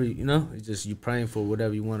wherever It's just you praying for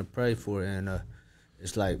whatever you want to pray for, and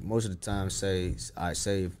it's like most of the time say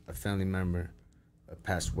a family member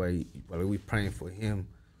passed away, well, we praying for him,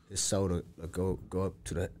 his soul to go up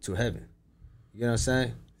to heaven. You know what I'm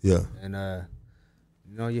saying? Yeah. And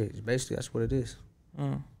basically that's what it is.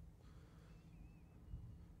 I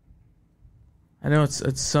know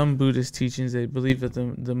it's some Buddhist teachings. They believe that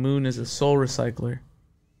the moon is a soul recycler.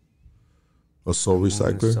 A soul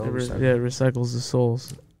recycler? Yeah, it recycles the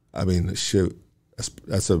souls. I mean, shit.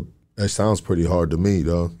 That sounds pretty hard to me,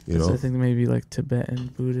 though. I think maybe like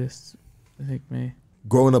Tibetan Buddhists. I think maybe.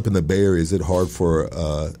 Growing up in the Bay Area, is it hard for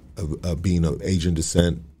being of Asian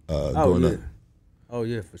descent? Growing up? Oh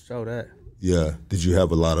yeah, for sure that. Yeah. Did you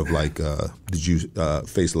have a lot of like? Did you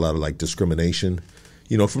face a lot of like discrimination?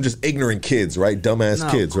 From just ignorant kids, right? Dumbass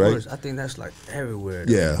kids, of right? I think that's like everywhere.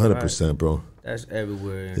 Yeah, 100%, bro. That's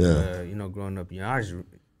everywhere. And, growing up, I just,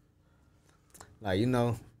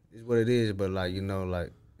 it's what it is. But I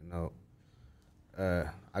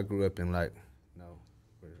grew up in a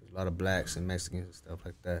lot of blacks and Mexicans and stuff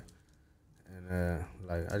like that, and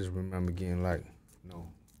I just remember getting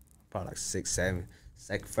probably like 6, 7,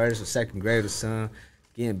 first or second grade or something,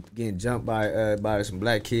 getting jumped by some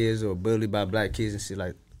black kids or bullied by black kids and shit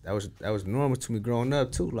like that was normal to me growing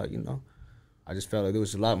up too. I just felt like there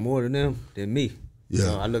was a lot more to them than me.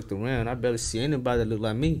 Yeah. I looked around, I barely see anybody that looked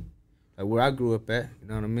like me, like where I grew up at. You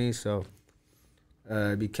know what I mean? So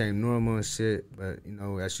it became normal and shit. But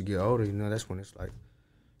as you get older, that's when it's like,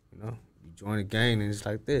 you join a gang and it's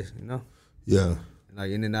like this, Yeah.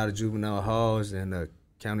 And in and out of juvenile halls and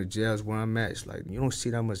county jails where I'm at, it's like you don't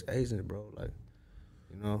see that much Asians, bro.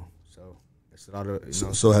 So it's a lot of.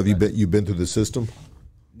 So have you been through the system?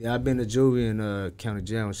 Yeah, I've been to juvie and county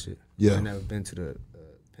jail and shit. Yeah, I've never been to the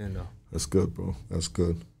pen though. That's good, bro. That's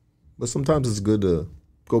good. But sometimes it's good to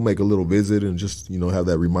go make a little visit and just have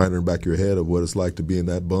that reminder in the back of your head of what it's like to be in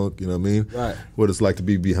that bunk. You know what I mean? Right. What it's like to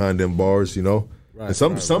be behind them bars. Right. And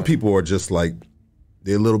some people are just like.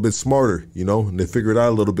 They're a little bit smarter, and they figure it out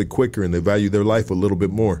a little bit quicker, and they value their life a little bit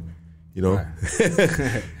more, Right.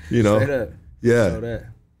 Straight up. Yeah. So that.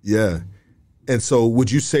 Yeah. And so, would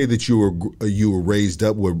you say that you were raised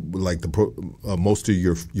up where like most of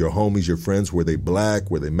your homies, your friends, were they black,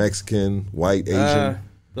 were they Mexican, white, Asian?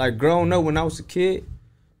 Like growing up when I was a kid,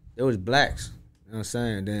 it was blacks. You know what I'm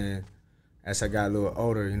saying? Then as I got a little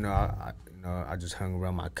older, I just hung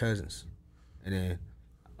around my cousins, and then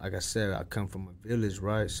like I said, I come from a village,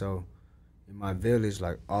 right? So in my village,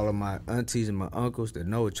 like all of my aunties and my uncles, they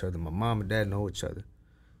know each other. My mom and dad know each other.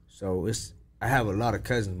 So I have a lot of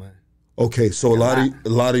cousins, man. Okay, so a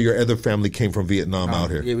lot of your other family came from Vietnam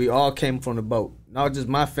out here. Yeah, we all came from the boat. Not just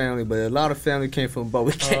my family, but a lot of family came from the boat.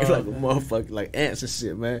 We came like a motherfucker, like ants and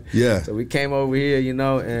shit, man. Yeah. So we came over here,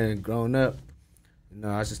 and growing up,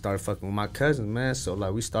 I just started fucking with my cousins, man. So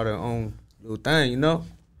like we started our own little thing,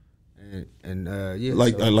 and yeah.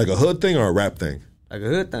 Like a hood thing or a rap thing? Like a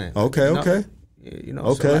hood thing. Okay, okay. Yeah,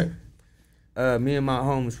 Okay. So like, me and my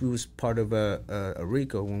homies, we was part of a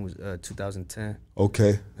RICO when it was 2010.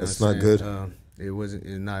 Okay, that's not good. It wasn't.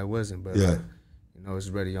 It wasn't. But yeah, it's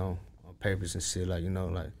already on papers and shit. Like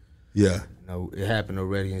yeah, it happened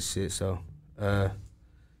already and shit. So,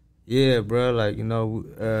 yeah, bro. Like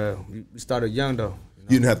we started young though. You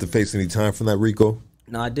didn't have to face any time from that RICO?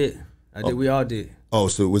 No, I did. We all did. Oh,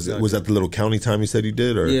 so was that the little county time you said you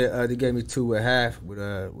did, or? Yeah, they gave me 2.5 with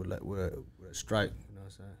a strike. You know what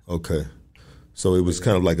I'm saying? Okay, so it was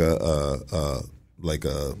kind of like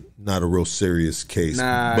a not a real serious case.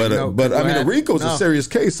 Nah, but I mean, a RICO's a serious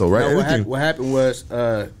case, though, right? What happened was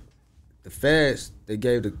the feds they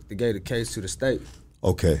gave the case to the state.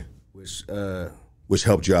 Okay. Which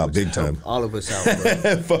helped you out big time. All of us out, bro.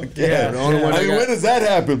 Fuck yeah. The only one when does that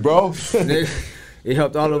happen, bro? It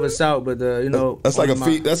helped all of us out, but that's like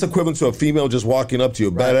that's equivalent to a female just walking up to you,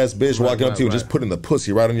 a badass bitch walking up to you, and just putting the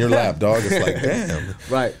pussy right on your lap, dog. It's like, damn.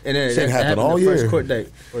 Right, and then that happened all year. First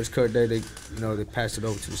court date, they passed it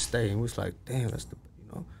over to the state, and we was like, damn, that's the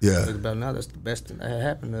yeah. About now, that's the best thing that had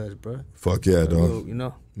happened to us, bro. Fuck yeah, dog.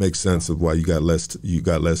 Makes sense of why you got less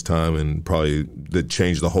time, and probably that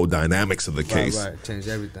changed the whole dynamics of the case. Right, changed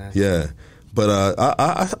everything. Yeah. But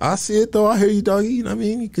I see it though. I hear you, doggy. You know what I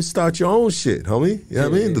mean? You can start your own shit, homie. You know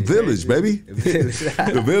what I mean? The village, baby.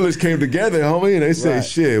 The village came together, homie, and they say,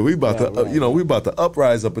 "Shit, we about to, we about to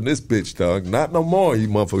uprise up in this bitch, dog. Not no more. You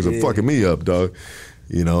motherfuckers are fucking me up, dog.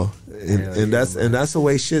 And that's the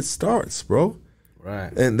way shit starts, bro.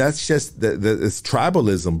 Right. And that's just it's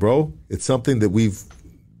tribalism, bro. It's something that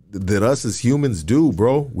us as humans do,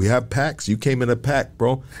 bro. We have packs. You came in a pack,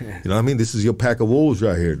 bro. You know what I mean? This is your pack of wolves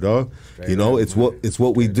right here, dog. It's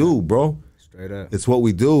what we do, bro. Straight up. It's what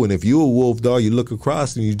we do. And if you a wolf, dog, you look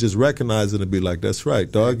across and you just recognize it and be like, that's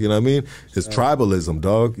right, dog. You know what I mean? It's tribalism,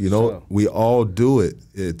 dog. We all do it.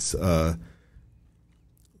 It's a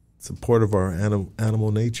part of our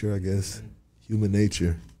animal nature, I guess. Human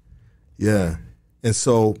nature. Yeah. And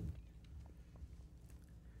so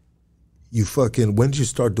when did you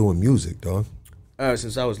start doing music, dog?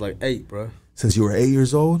 Since I was like 8, bro. Since you were 8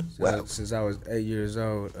 years old? Since I was 8 years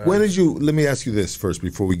old. When did you, let me ask you this first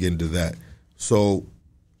before we get into that. So,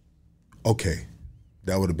 okay,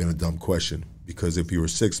 that would have been a dumb question, because if you were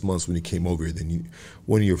 6 months when you came over here, then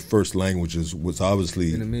one of your first languages was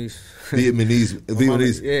obviously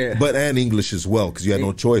Vietnamese, yeah. But and English as well, because you had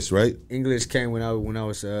no choice, right? English came when I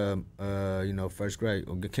was first grade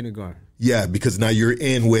or kindergarten. Yeah, because now you're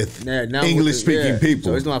in with English-speaking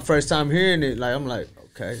people. So it's my first time hearing it. Like I'm like,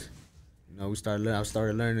 okay, I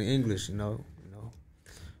started learning English. Like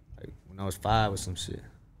when I was 5 or some shit.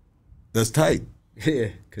 That's tight. Yeah,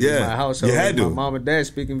 because in my household, you had to. My mom and dad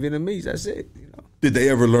speaking Vietnamese. That's it. Did they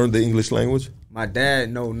ever learn the English language? My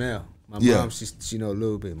dad know now. My mom, she know a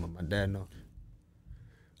little bit. My dad know.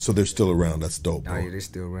 So they're still around. That's dope, bro. Oh, yeah, they're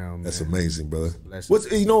still around, man. That's amazing, brother. What's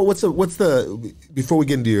the before we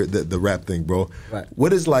get into the rap thing, bro? Right.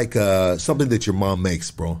 What is like something that your mom makes,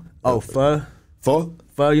 bro? Oh, pho. Pho?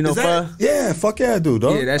 Pho, pho? Yeah, fuck yeah, I do,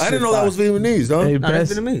 dog. Yeah, I didn't know that was Vietnamese, dog. Hey,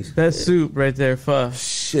 that's Vietnamase. Best soup right there, pho.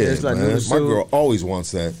 Shit, it's like man. My soup. girl always wants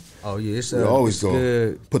that. Oh yeah, it's always go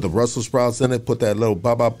good. Put the Brussels sprouts in it. Put that little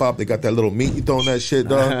bop. They got that little meat you throw in that shit,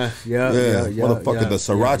 dog. Yeah. Motherfucker, the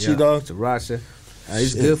sriracha, dog. Sriracha.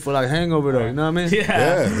 It's good for like hangover though. You know what I mean?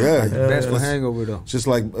 Yeah. Best for hangover though. Just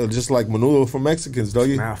like menudo for Mexicans, dog.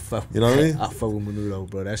 You know what I mean? I fuck with menudo,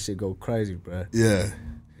 bro. That shit go crazy, bro. Yeah.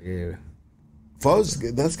 Pho's,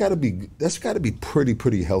 that's got to be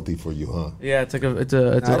pretty healthy for you, huh? Yeah, it's I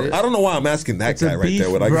don't know why I'm asking that guy right there.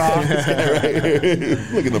 What I got this guy right here.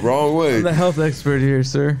 Looking the wrong way. I'm the health expert here,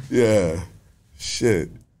 sir. Yeah, shit.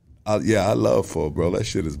 I love pho, bro. That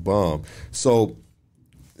shit is bomb. So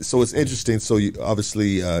it's interesting. So you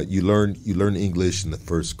obviously you learn English in the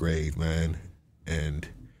first grade, man, and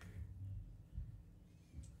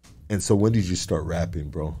And so when did you start rapping,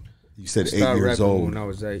 bro? You said 8 started years rapping old. when I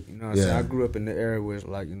was 8. You know what I'm saying? I grew up in the era where it's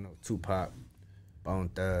like, you know, Tupac, Bone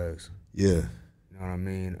Thugs. Yeah. You know what I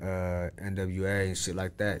mean? NWA and shit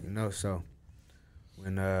like that, you know? So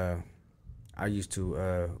when I used to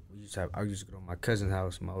go to my cousin's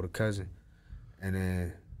house, my older cousin, and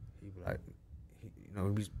then he'd be like, you know,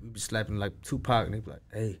 we'd be slapping like Tupac, and he'd be like,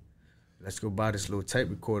 hey, let's go buy this little tape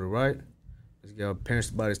recorder, right? Let's get our parents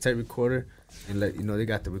to buy this tape recorder, and let you know they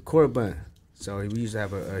got the record button. So he used to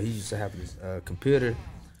have this computer,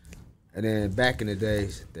 and then back in the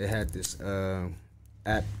days they had this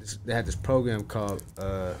app. They had this program called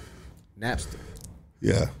Napster.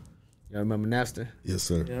 Yeah. You remember Napster? Yes,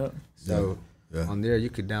 sir. Yep. So Yeah. on there you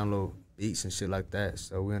could download beats and shit like that.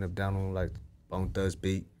 So we ended up downloading like Bone Thugs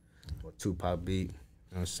beat or Tupac beat. You know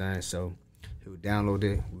what I'm saying? So he would download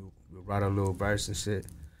it. We would write a little verse and shit.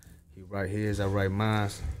 He write his, I write mine.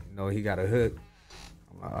 You know, he got a hook.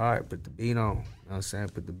 I'm like, all right, put the beat on. You know what I'm saying?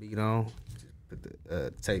 Put the beat on. Just put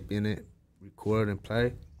the tape in it, record and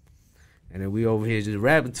play. And then we over here just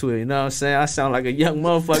rapping to it. You know what I'm saying? I sound like a young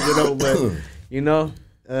motherfucker though, but you know,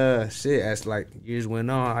 shit. As like years went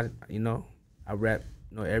on, I rap.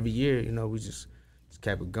 You know, every year. You know, we just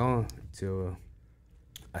kept it going until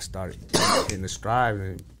I started hitting the stride.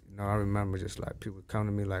 And you know, I remember just like people come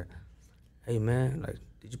to me like, "Hey man, like,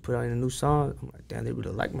 did you put out any new song?" I'm like, "Damn, they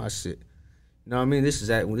really like my shit." You know what I mean? This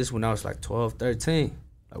when I was like 12, 13.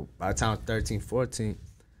 Like by the time I was 13, 14.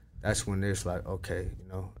 That's when it's like, okay, you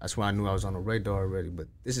know, that's when I knew I was on the radar already. But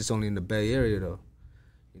this is only in the Bay Area, though.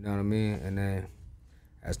 You know what I mean? And then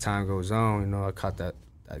as time goes on, you know, I caught that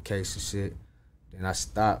case and shit. Then I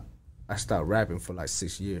stopped rapping for like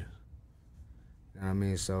 6 years. You know what I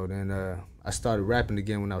mean? So then I started rapping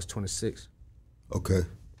again when I was 26. Okay.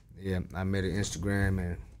 Yeah, I made an Instagram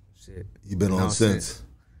and shit. You've been on since.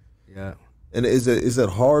 Yeah. And is it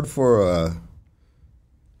hard for?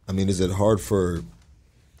 Is it hard for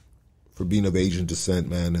being of Asian descent,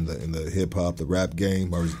 man, in the hip hop, the rap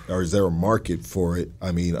game, or is there a market for it?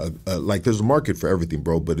 I mean, like there's a market for everything,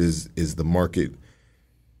 bro. But is the market,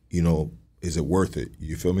 you know, is it worth it?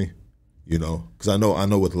 You feel me? You know, because I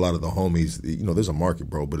know with a lot of the homies, you know, there's a market,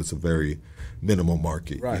 bro, but it's a very minimal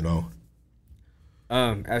market, right. You know.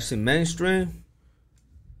 Actually, mainstream,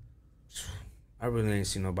 I really ain't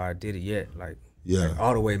seen nobody did it yet. Like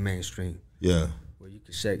all the way mainstream. Yeah. Where you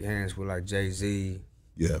can shake hands with like Jay-Z.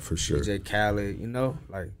 Yeah, for sure. DJ Khaled, you know,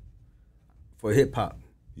 like for hip hop.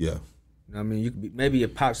 Yeah. You know what I mean? You could be maybe a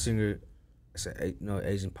pop singer,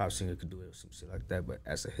 Asian pop singer could do it or some shit like that. But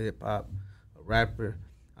as a hip hop, a rapper,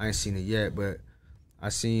 I ain't seen it yet. But I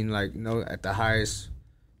seen like, you know, at the highest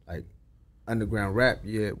like underground rap,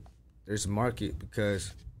 yeah, there's a market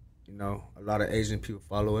because, you know, a lot of Asian people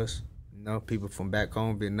follow us. You know, people from back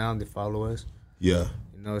home, Vietnam, they follow us. Yeah.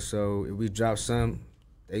 You know, so if we drop some,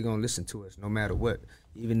 they gonna listen to us no matter what.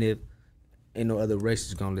 Even if ain't no other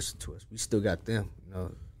races gonna listen to us, we still got them, you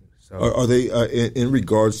know. So Are they in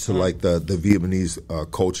regards to like the Vietnamese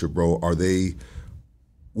culture, bro?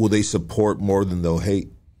 Will they support more than they'll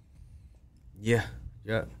hate? Yeah.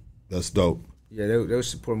 That's dope. Yeah, they'll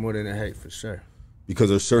support more than they hate for sure. Because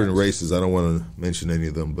there's certain races, I don't want to mention any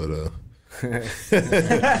of them, but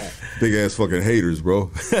big ass fucking haters,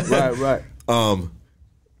 bro. Right.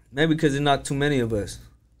 Maybe because there's not too many of us.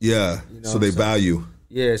 Yeah, you know, so they value.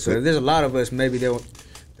 Yeah, so if there's a lot of us, maybe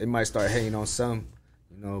they might start hating on some,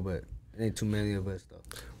 you know, but it ain't too many of us though.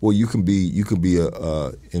 Well, you can be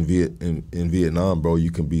in Vietnam, bro.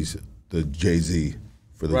 You can be the Jay-Z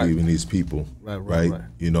for the Vietnamese people, right?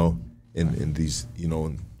 You know, in these, you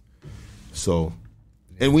know,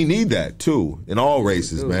 and we need that too in all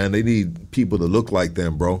races, man. They need people to look like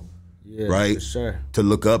them, bro. Yeah, right? For sure. To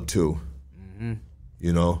look up to. Mm-hmm.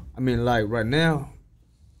 You know? I mean, like right now,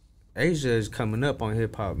 Asia is coming up on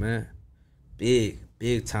hip hop, man. Big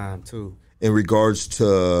time too. In regards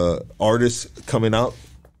to artists coming out?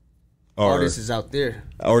 Artists is out there.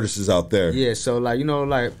 Artists is out there. Yeah, so like, you know,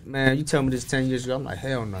 like, man, you tell me this 10 years ago, I'm like,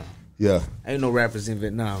 hell no. Yeah. Ain't no rappers in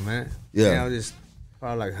Vietnam, man. Yeah. Now there's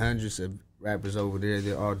probably like hundreds of rappers over there.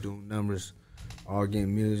 They're all doing numbers, all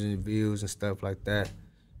getting millions of views and stuff like that.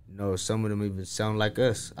 You know, some of them even sound like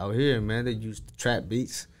us out here, man. They use the trap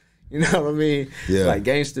beats. You know what I mean? Yeah. Like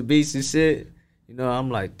gangster beats and shit. You know, I'm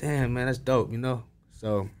like, damn, man, that's dope, you know?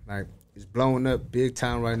 So, like, it's blowing up big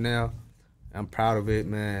time right now. I'm proud of it,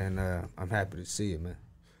 man. I'm happy to see it, man.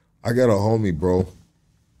 I got a homie, bro,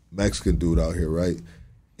 Mexican dude out here, right?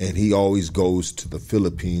 And he always goes to the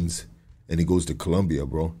Philippines and he goes to Colombia,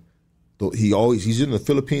 bro. He's in the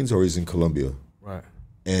Philippines or he's in Colombia. Right.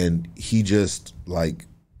 And he just, like,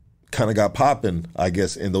 kind of got popping, I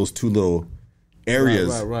guess, in those two little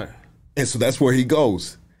areas. Right. And so that's where he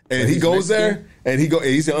goes. And he goes there, and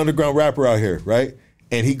he's an underground rapper out here, right?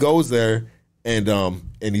 And he goes there,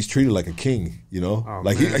 and he's treated like a king, you know? Oh,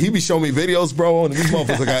 like he be showing me videos, bro, and these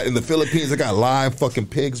motherfuckers I got in the Philippines, I got live fucking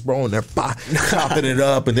pigs, bro, and they're chopping it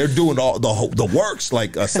up, and they're doing all the works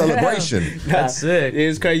like a celebration. That's sick.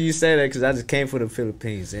 It's crazy you say that because I just came from the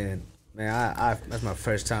Philippines, and man, I that's my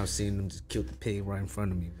first time seeing them just kill the pig right in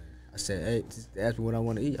front of me, man. I said, hey, just ask me what I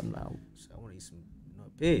want to eat. I'm like, I want to eat some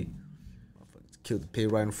pig. Motherfuckers killed the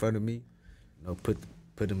pig right in front of me. You know, put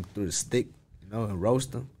them through the stick, you know, and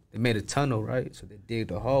roast them. They made a tunnel, right? So they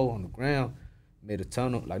digged a hole on the ground, made a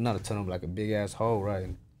tunnel, like not a tunnel, but like a big ass hole, right?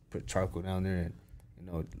 And put charcoal down there and, you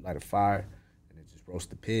know, light a fire and then just roast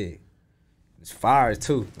the pig. It's fire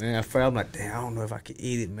too, man. At first I'm like, damn, I don't know if I can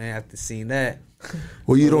eat it, man. After seeing that.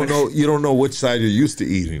 Well, you don't know which side you're used to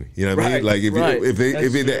eating. You know what I mean? Like if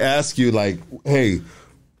they ask you like, hey,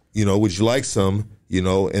 you know, would you like some? You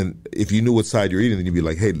know, and if you knew what side you're eating, then you'd be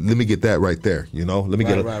like, "Hey, let me get that right there." You know, let me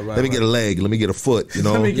get a leg, let me get a foot. You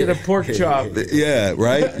know, let me get a pork chop. Yeah,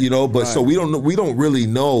 right. You know, but so we don't really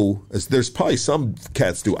know. There's probably some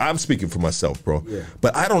cats do. I'm speaking for myself, bro. Yeah.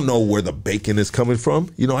 But I don't know where the bacon is coming from.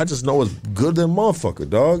 You know, I just know it's good than motherfucker,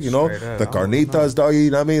 dog. You know, the carnitas, dog. You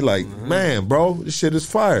know what I mean? Like, man, bro, this shit is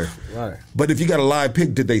fire. Right. But if you got a live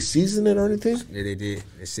pig, did they season it or anything? Yeah, they did.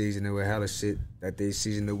 They seasoned it with hella shit. That they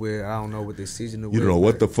seasoned it with. I don't know what they seasoned it with. You don't know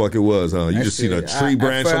what the fuck it was, huh? You just seen a tree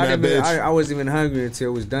branch on that bitch? I wasn't even hungry until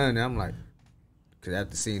it was done. And I'm like, because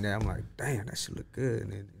after seeing that, I'm like, damn, that shit look good.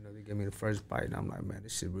 And then, you know, they gave me the first bite, and I'm like, man,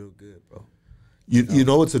 this shit real good, bro. You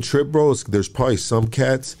know it's a trip, bro? There's probably some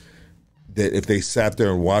cats that if they sat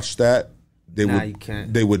there and watched that, they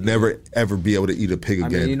would never, ever be able to eat a pig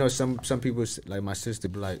again. I mean, you know, some people, like my sister,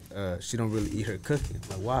 be like, she don't really eat her cooking. I'm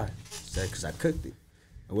like, why? She said, because I cooked it.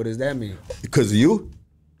 What does that mean? Because of you?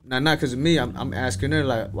 Not because of me. I'm asking her,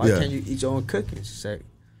 like, why can't you eat your own cooking? She said,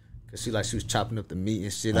 because she was chopping up the meat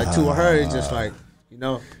and shit. Like, to her, it's just like, you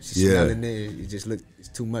know, she's smelling it. It just it's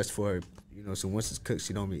too much for her. You know, so once it's cooked,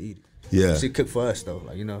 she don't even eat it. Yeah. She cook for us, though,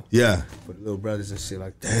 like, you know. Yeah. For the little brothers and shit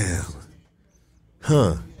like that. Damn.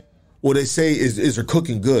 Huh. Well, they say, is her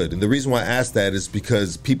cooking good? And the reason why I ask that is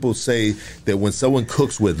because people say that when someone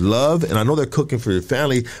cooks with love, and I know they're cooking for your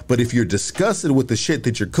family, but if you're disgusted with the shit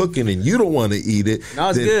that you're cooking and you don't want to eat it, no,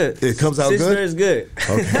 it's good. It comes out Sister good? Is good.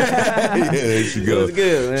 Okay. Yeah, there she goes. It's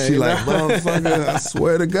good, man. She like, motherfucker, I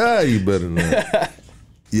swear to God, you better not.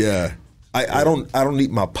 Yeah. I don't eat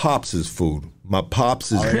my pops' food. My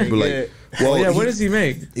pops is like, well, yeah, what does he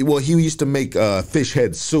make? Well, he used to make fish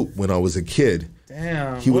head soup when I was a kid.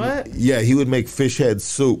 Damn, he would make fish head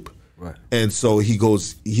soup. Right. And so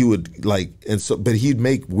but he'd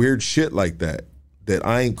make weird shit like that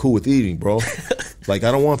I ain't cool with eating, bro. Like,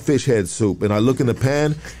 I don't want fish head soup. And I look in the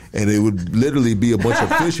pan, and it would literally be a bunch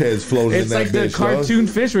of fish heads floating in that bitch. It's like the cartoon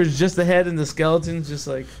fish where it's just the head and the skeleton's just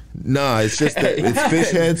like... Nah, it's just it's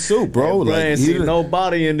fish head soup, bro. Yeah, like, see no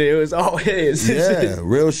body in there. It was all heads. Yeah,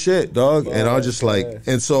 real shit, dog. And I was just like...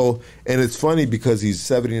 And it's funny because he's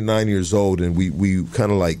 79 years old, and we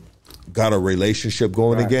kind of like got a relationship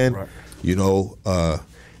going again, you know?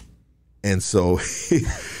 And so...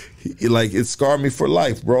 Like, it scarred me for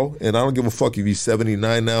life, bro. And I don't give a fuck if you're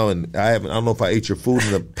 79 now, and I don't know if I ate your food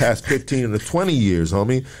in the past 15 or 20 years,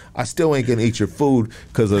 homie. I still ain't gonna eat your food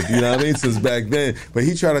because of, you know what I mean, since back then. But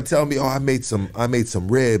he tried to tell me, I made some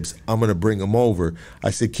ribs. I'm gonna bring them over.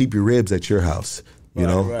 I said, keep your ribs at your house, you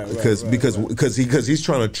know, because he's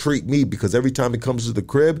trying to treat me, because every time he comes to the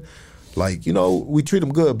crib, like, you know, we treat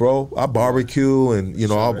him good, bro. I barbecue and, you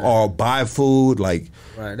know, I'll buy food, like.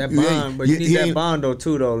 Right, that bond, but you need that bond, though,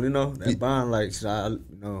 too, though, you know? That bond, like, you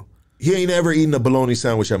know. He ain't ever eaten a bologna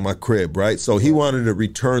sandwich at my crib, right? So he wanted to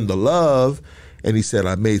return the love, and he said,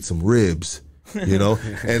 I made some ribs, you know?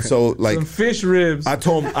 And so, like. Some fish ribs. I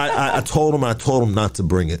told him not to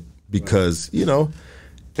bring it because, you know.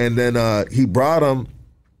 And then he brought them,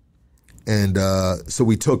 and so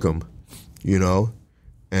we took them, you know.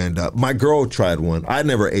 And my girl tried one. I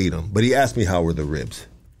never ate them, but he asked me how were the ribs.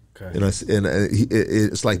 Okay. And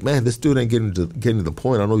it's like, man, this dude ain't getting to the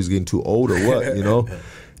point. I know he's getting too old or what, you know.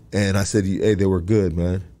 And I said, hey, they were good,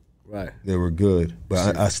 man. Right. They were good,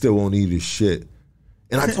 but I still won't eat his shit.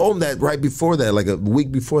 And I told him that right before that, like a week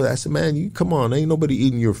before that. I said, man, you come on, ain't nobody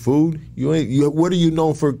eating your food. What are you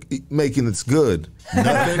known for making that's good?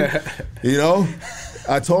 Nothing, you know.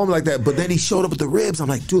 I told him like that, but then he showed up with the ribs. I'm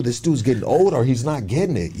like, dude, this dude's getting old or he's not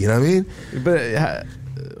getting it. You know what I mean?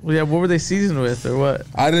 But what were they seasoned with or what?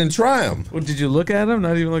 I didn't try them. Well, did you look at them?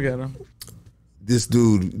 Not even look at them. This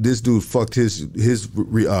dude fucked his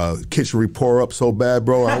kitchen rapport up so bad,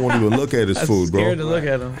 bro. I won't even look at his food, bro. Scared to look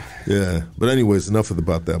at him. Yeah, but anyways, enough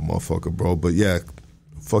about that motherfucker, bro. But yeah,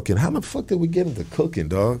 fucking, how the fuck did we get into cooking,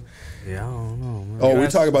 dog? Yeah, I don't know, man. Oh, we're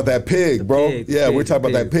talking about that pig, bro. We're talking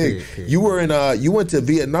about that pig. Pig. You were you went to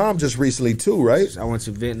Vietnam just recently too, right? I went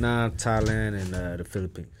to Vietnam, Thailand, and the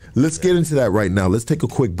Philippines. Let's get into that right now. Let's take a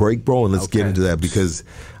quick break, bro, and let's get into that because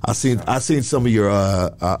I seen some of your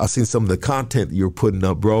I seen some of the content you're putting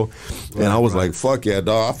up, bro, and I was like, fuck yeah,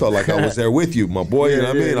 dog. I felt like I was there with you, my boy. You know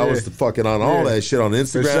what I mean? I was fucking on all that shit on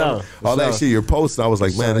Instagram, all that shit you're posting. I was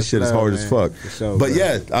like, man, this shit is hard as fuck. But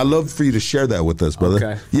yeah, I love for you to share that with us, brother.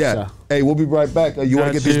 Okay, yeah. Hey, we'll be right back. You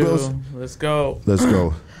want to get these bills? Let's go. Let's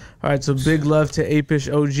go. All right, so big love to Apish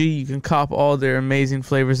OG. You can cop all their amazing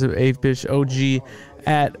flavors of Apish OG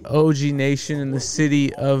at OG Nation in the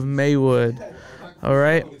city of Maywood. All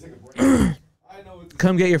right?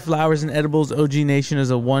 Come get your flowers and edibles. OG Nation is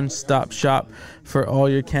a one-stop shop for all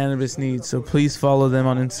your cannabis needs. So please follow them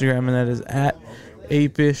on Instagram, and that is at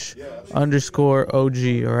Apish_OG,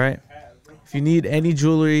 all right? If you need any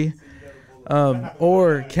jewelry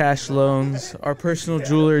or cash loans, our personal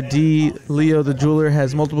jeweler, D. Leo the Jeweler,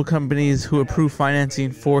 has multiple companies who approve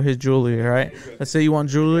financing for his jewelry, all right? Let's say you want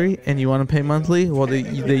jewelry and you want to pay monthly. Well,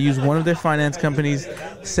 they use one of their finance companies.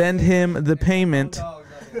 Send him the payment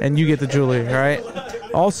and you get the jewelry, all right?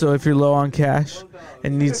 Also, if you're low on cash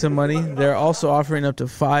and need some money, they're also offering up to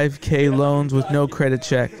 $5,000 loans with no credit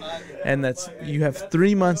check. And you have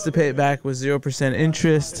 3 months to pay it back with 0%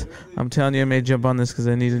 interest. I'm telling you, I may jump on this because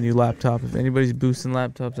I need a new laptop. If anybody's boosting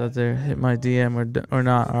laptops out there, hit my DM or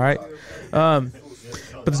not. All right. But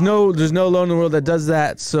there's no loan in the world that does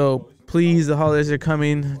that. So please, the holidays are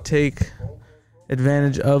coming. Take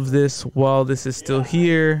advantage of this while this is still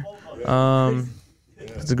here.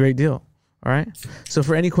 It's a great deal. All right. So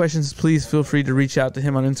for any questions, please feel free to reach out to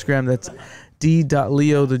him on Instagram. That's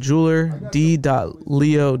D.Leo the Jeweler,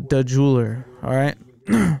 D.Leo the Jeweler. All right.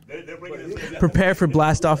 Prepare for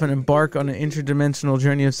blast off and embark on an interdimensional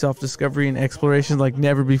journey of self-discovery and exploration like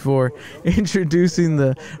never before. Introducing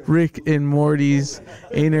the Rick and Morty's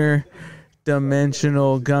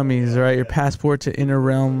interdimensional gummies. All right, your passport to inner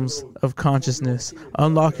realms of consciousness.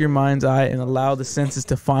 Unlock your mind's eye and allow the senses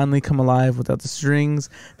to finally come alive without the strings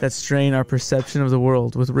that strain our perception of the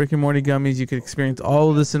world. With Rick and Morty gummies, you can experience all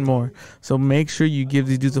of this and more. So make sure you give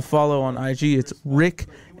these dudes a follow on IG. It's Rick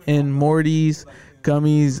and Morty's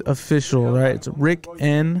Gummies Official, right? It's Rick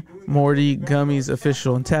and Morty Gummies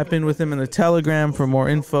Official. And tap in with them in the Telegram for more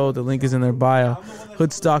info. The link is in their bio.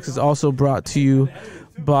 Hood Stocks is also brought to you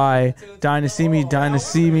by Dynasty Me.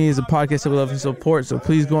 Dynasty Me is a podcast that we love and support, so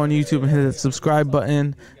please go on YouTube and hit that subscribe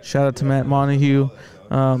button. Shout out to Matt Montague.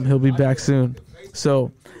 He'll be back soon.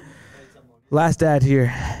 So, last ad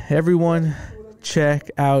here. Everyone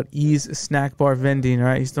check out E's Snack Bar Vending, all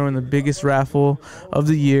right? He's throwing the biggest raffle of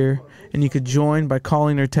the year, and you could join by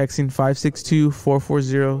calling or texting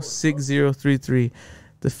 562-440-6033.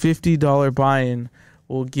 The $50 buy-in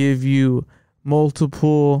will give you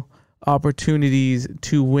multiple opportunities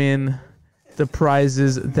to win the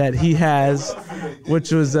prizes that he has,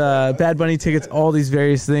 which was Bad Bunny tickets, all these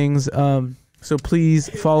various things. So please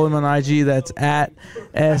follow him on IG. That's at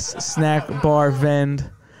 @SnackBarVend.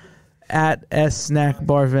 At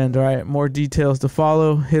 @SnackBarVend. All right, more details to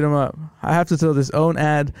follow. Hit him up. I have to throw this own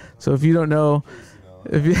ad. So if you don't know,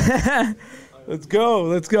 let's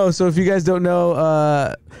go. So if you guys don't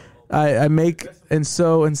know, I make and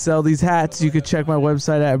sew and sell these hats. You could check my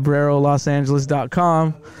website at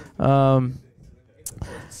brerolosangeles.com.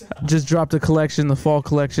 Just dropped a collection, the fall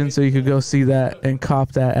collection, so you could go see that and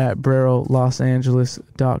cop that at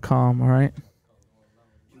brerolosangeles.com. All right.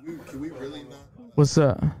 Can we really not? What's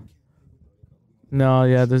up? No,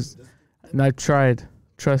 yeah, I've tried.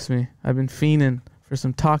 Trust me. I've been fiending for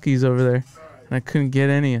some Takis over there, and I couldn't get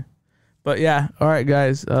any. But yeah, all right,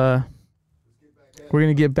 guys. We're going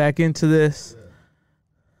to get back into this.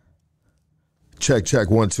 Check,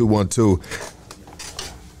 1 2 1 2.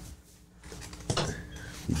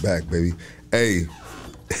 We back, baby. Hey,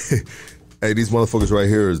 hey, these motherfuckers right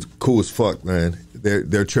here is cool as fuck, man.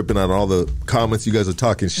 They're tripping on all the comments. You guys are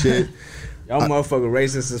talking shit. Y'all motherfucker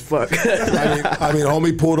racist as fuck. I mean,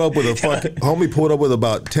 homie pulled up with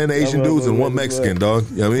about 10 Asian dudes and one Mexican, dog.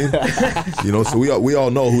 You know what I mean? You know, so we all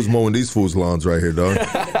know who's mowing these fools' lawns right here, dog.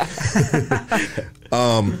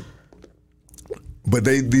 But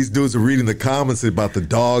these dudes are reading the comments about the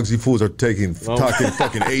dogs. You fools are talking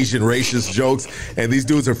fucking Asian racist jokes, and these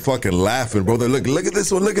dudes are fucking laughing, bro. They're look at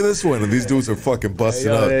this one, and these dudes are fucking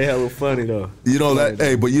busting up. They hella funny though. You know that,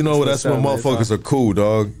 hey, but you know that's when motherfuckers are cool,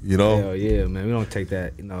 dog. You know? Hell yeah, man. We don't take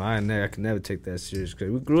that. You know, I can never take that serious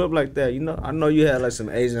because we grew up like that. You know, I know you had like some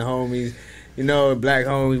Asian homies. You know, black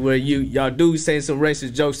homies where y'all do say some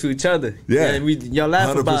racist jokes to each other. Yeah. And y'all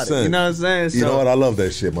laugh 100%. About it. You know what I'm saying? So you know what? I love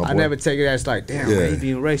that shit, my boy. I never take it as like, damn, man, he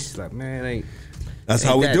being racist. Like, man, that's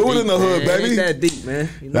how we do it in the hood, baby. Ain't that deep, man.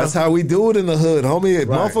 You know? That's how we do it in the hood, homie. If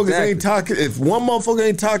motherfuckers ain't talking, if one motherfucker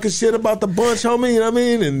ain't talking shit about the bunch, homie, you know what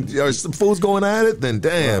I mean? And some fools going at it, then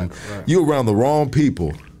damn, you around the wrong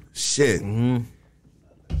people. Shit. Mm-hmm.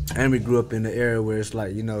 And we grew up in the era where it's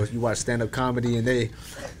like, you know, you watch stand-up comedy and they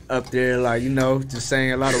up there like, you know, just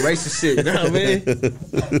saying a lot of racist shit, you know what I mean?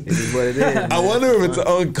 It is what it is, man. I wonder if it's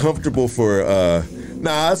uncomfortable for,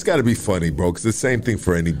 it's gotta be funny, bro, because it's the same thing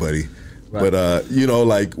for anybody. Right. But, you know,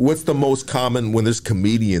 like, what's the most common when there's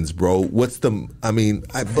comedians, bro? Blacks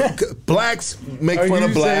make fun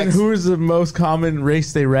of blacks. Saying who is the most common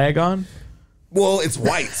race they rag on? Well, it's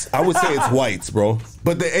whites. I would say it's whites, bro.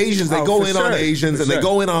 But the Asians, they go in on Asians and they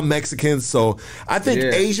go in on Mexicans. So I think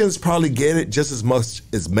Asians probably get it just as much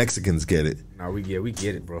as Mexicans get it. No, we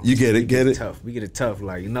get it, bro. You get it, get it? Tough. We get it tough,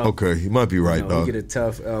 like, you know. Okay, you might be right, dog. We get it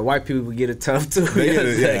tough. White people get it tough too. They get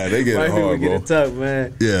it, they get it hard, bro. White people get it tough,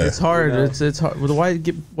 man. Yeah, it's hard. You know? It's hard. Well,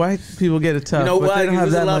 the white people get it tough. You know why?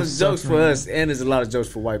 There's a lot of jokes for us, and there's a lot of jokes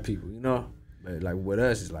for white people. You know, but like with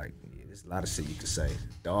us, it's like there's a lot of shit you can say.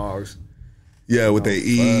 Dogs. Yeah, what they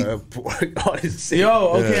eat. Pork, all this shit.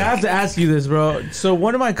 Yo, okay, I have to ask you this, bro. So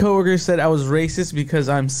one of my coworkers said I was racist because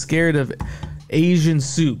I'm scared of Asian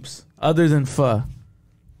soups other than pho.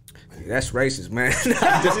 That's racist, man.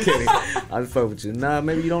 I'm just kidding. I'm fuck with you. Nah,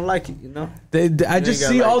 maybe you don't like it, you know? I just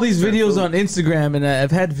see all these videos on Instagram, and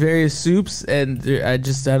I've had various soups, and I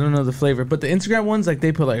don't know the flavor. But the Instagram ones, like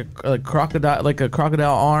they put like crocodile, like a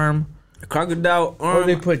crocodile arm. A crocodile arm. Or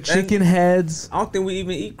they put chicken heads. I don't think we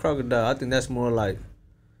even eat crocodile. I think that's more like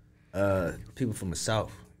people from the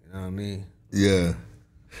South. You know what I mean? Yeah.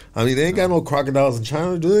 I mean, they ain't got no crocodiles in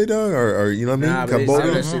China, do they, dog? Or you know what I mean? Nah, but they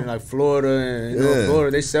sell that shit in like Florida and you know,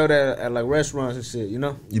 Florida. They sell that at like restaurants and shit, you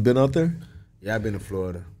know? You been out there? Yeah, I've been to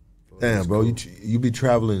Florida. Damn, bro, cool. you be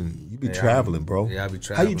traveling. You be traveling, bro. Yeah, I be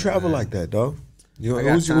traveling. How you travel like that, dog? You know,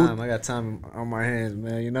 I got time on my hands,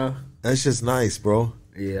 man, you know? That's just nice, bro.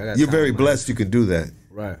 Yeah, I got You're very blessed you can do that.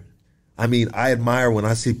 Right. I mean, I admire when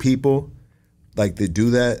I see people like they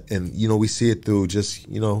do that, and you know, we see it through just,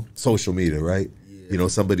 you know, social media, right? You know,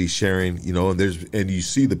 somebody sharing, you know, and you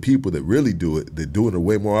see the people that really do it. They're doing it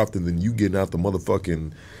way more often than you getting out the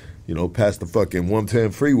motherfucking, you know, past the fucking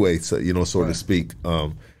 110 freeway, so, you know, so to speak.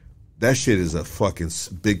 That shit is a fucking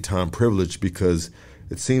big time privilege because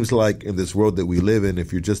it seems like in this world that we live in,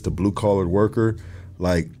 if you're just a blue collar worker,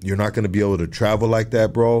 like you're not going to be able to travel like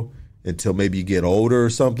that, bro, until maybe you get older or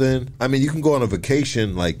something. I mean, you can go on a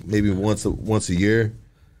vacation like maybe once a year,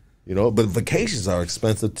 you know, but vacations are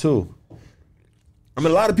expensive too. I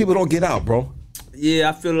mean, a lot of people don't get out, bro. Yeah,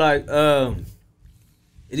 I feel like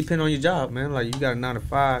it depends on your job, man. Like you got a 9 to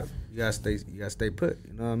 5, you gotta stay put.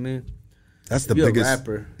 You know what I mean? That's the biggest. You're a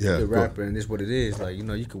rapper, you're a rapper, and this is what it is. Like, you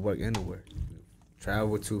know, you can work anywhere. You can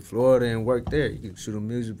travel to Florida and work there. You can shoot a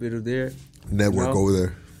music video there. Network over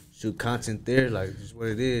there. Shoot content there. Like, this is what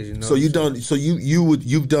it is. You know. So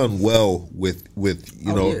you've done well with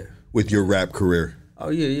with your rap career. Oh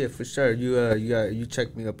yeah, for sure. You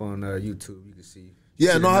check me up on YouTube. You can see.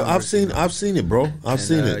 Yeah, no, I've seen it, bro. I've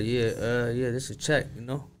seen it. Yeah, this is a check, you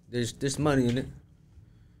know. There's money in it.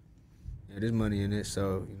 Yeah, there's money in it,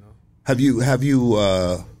 so, you know. Have you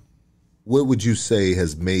what would you say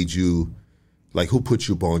has made you, like, who put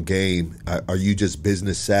you up on game? Are you just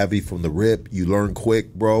business savvy from the rip? You learn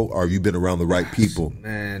quick, bro? Or have you been around the right people?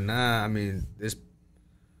 Man, nah, I mean, this,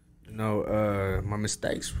 you know, my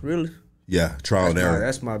mistakes, really. Yeah, trial and error.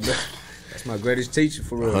 That's my greatest teacher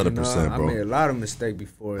for real. 100%, you know? bro. I made a lot of mistakes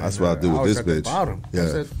before. That's what I do with this bitch. At the bottom. Yeah. I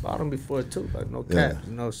was at the bottom before too, like no cap,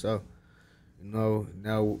 you know. So, you know,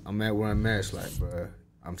 now I'm at where I'm at. It's like, bro,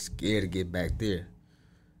 I'm scared to get back there.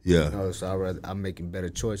 Yeah. You know, so I'm making better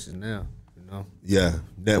choices now. You know. Yeah,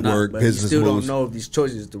 network, business you still moves. don't know if these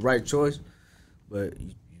choices is the right choice, but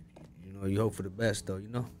you know, you hope for the best, though. You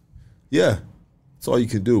know. Yeah, that's all you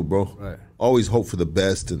can do, bro. Right. Always hope for the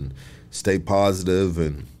best and stay positive,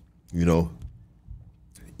 and you know,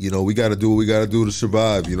 we got to do what we got to do to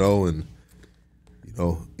survive, you know, and you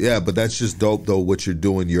know, yeah. But that's just dope, though. What you're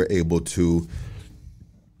doing, you're able to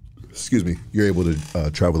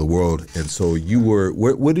travel the world, and so you were.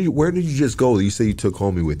 Where did you just go? You say you took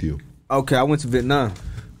homie with you. Okay, I went to Vietnam.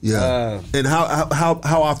 Yeah. And how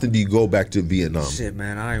often do you go back to Vietnam? Shit,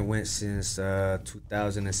 man, I ain't went since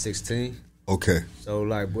 2016. Okay. So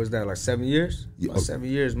like, what's that? Like 7 years? Yeah, About 7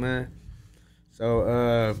 years, man.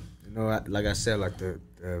 So you know, like I said, like the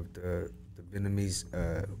Vietnamese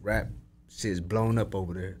rap shit is blown up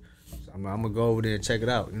over there. So I'm gonna go over there and check it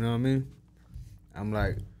out. You know what I mean? I'm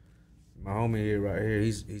like, my homie here, right here,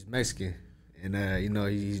 he's Mexican, and you know,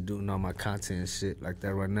 he's doing all my content and shit like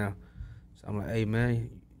that right now. So I'm like, hey man,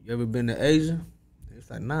 you ever been to Asia? He's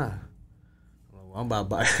like, nah. I'm like, well, I'm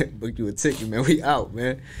about to book you a ticket, man. We out,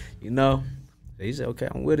 man. You know? So he said, okay,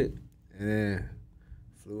 I'm with it. And then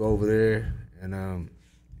flew over there, and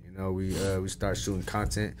you know, we started shooting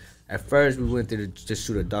content. At first, we went there to just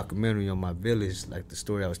shoot a documentary on my village, like the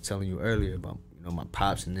story I was telling you earlier about, you know, my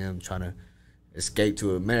pops and them trying to escape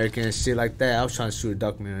to America and shit like that. I was trying to shoot a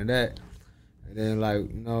documentary on that. And then, like,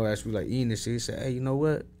 you know, as we like eating and shit, he said, hey, you know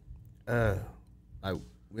what? Like,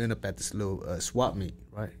 we end up at this little swap meet,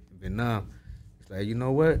 right, in Vietnam. It's like, you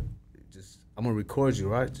know what? I'm gonna record you,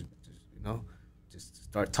 right? Just you know, just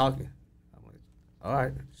start talking. I'm like, all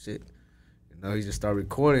right, shit. You know, he just started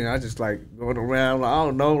recording. I just like going around, like, I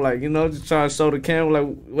don't know, like, you know, just trying to show the camera like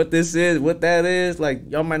what this is, what that is.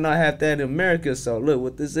 Like, y'all might not have that in America, so look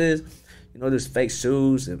what this is. You know, there's fake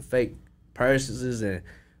shoes and fake purses and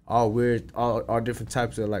all weird, all different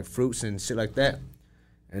types of like fruits and shit like that.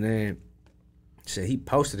 And then shit, he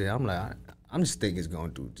posted it. I'm like, I'm just thinking it's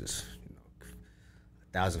going to do just, you know,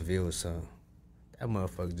 1,000 views. So that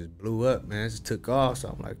motherfucker just blew up, man. It just took off. So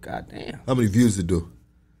I'm like, God damn. How many views did it do?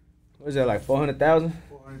 What is that, like 400,000?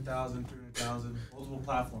 400,000, 300,000, multiple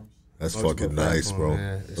platforms. That's Multiple fucking nice, bro.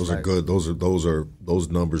 man. Those like, are good. Those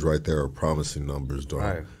numbers right there are promising numbers, dog.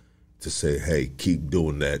 Right. To say, hey, keep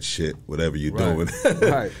doing that shit, whatever you're Right. doing.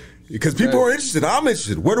 Right. Because people are interested. I'm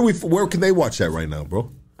interested. Where can they watch that right now, bro?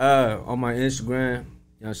 On my Instagram, you know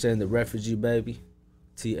what I'm saying, the Refugee Baby,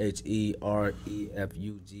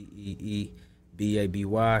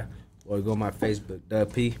 TheRefugeeBaby, or go on my Facebook,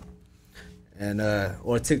 Dub P, and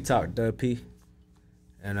or TikTok, Dub P,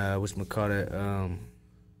 and whatchamacallit,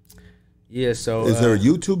 yeah. So Is there a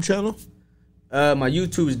YouTube channel? my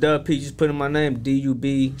YouTube is Dub P. Just put in my name,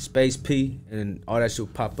 DUB space P, and all that shit will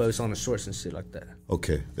pop up. It's on the shorts and shit like that.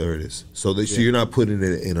 Okay, there it is. So you're not putting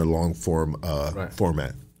it in a long form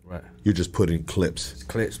format. Right. You're just putting clips.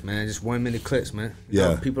 Clips, man. Just 1 minute clips, man. You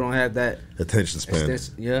Yeah. know, people don't have that Attention span.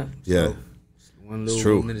 Yeah. Yeah. So, one little It's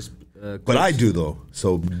true. 1 minute. But I do though.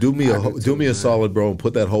 So do me a solid, bro, and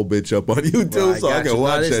put that whole bitch up on YouTube so I can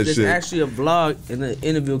watch that shit. There's actually a vlog and an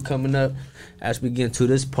interview coming up as we get into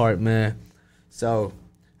this part, man. So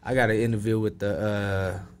I got an interview with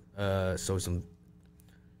some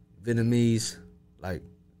Vietnamese like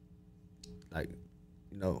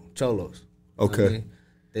you know, cholos. You know what I Okay. mean?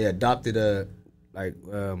 They adopted so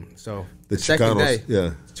The second Chicanos, day,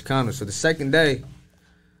 yeah. Chicanos. So the second day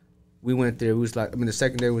we went there. We was like, the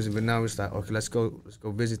second day was in Vietnam. We was like, okay, let's go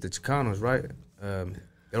visit the Chicanos, right? They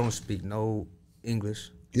don't speak no English,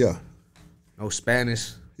 Yeah. no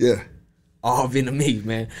Spanish, Yeah. all Vietnamese,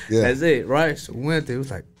 man. Yeah. That's it, right? So we went there. It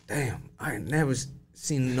was like, damn, I ain't never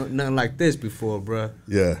seen nothing like this before, bruh.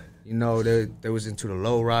 Yeah. You know, they was into the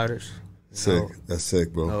low riders. Sick. That's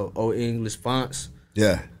sick, bro. You know, old English fonts.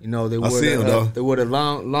 Yeah. You know, they I see 'em, though. wore the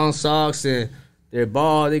long socks and they're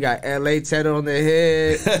bald. They got LA tattooed on their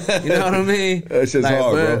head. You know what I mean? That shit's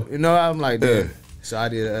hard, bro. You know, I'm like, Yeah. damn. So I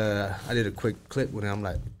did a quick clip with him. I'm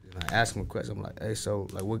like, I asked him a question. I'm like, hey, so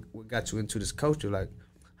like, what got you into this culture? Like,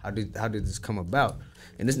 how did this come about?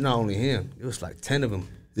 And it's not only him. It was like 10 of them.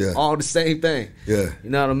 Yeah. All the same thing. Yeah. You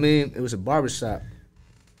know what I mean? It was a barbershop.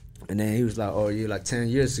 And then he was like, oh, yeah, like 10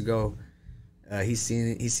 years ago, he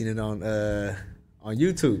seen it on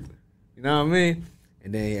YouTube. You know what I mean?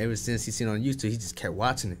 And then ever since he seen it on YouTube, he just kept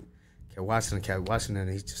watching it. Kept watching it, and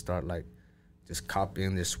he just started like just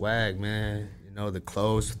copying their swag, man. You know, the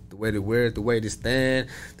clothes, the way they wear it, the way they stand,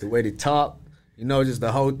 the way they talk, you know, just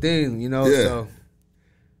the whole thing, you know. Yeah. So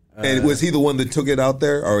And was he the one that took it out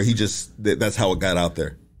there, or he just that's how it got out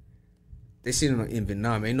there? they seen it in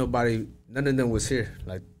Vietnam. Ain't nobody, none of them was here.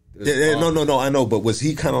 Like, Yeah, no, I know, but was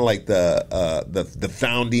he kind of like the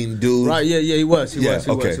founding dude? right? Yeah, he was.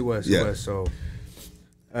 He was. Yeah. So,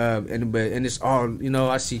 and it's all, you know.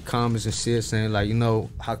 I see comments and shit saying like, you know,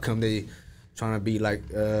 how come they trying to be like,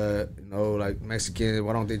 you know, like Mexican?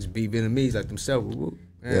 Why don't they just be Vietnamese like themselves?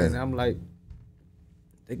 And I'm like,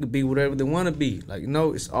 they could be whatever they want to be. Like, you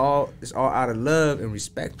know, it's all out of love and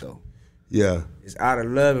respect, though. Yeah. It's out of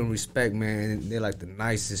love and respect, man. And they're like the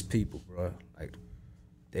nicest people, bro. Like,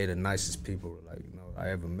 they're the nicest people, like, you know,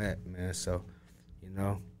 I ever met, man. So, you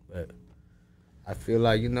know, but I feel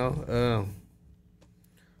like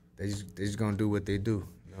they just gonna do what they do.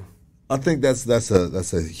 You know? I think that's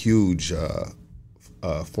a huge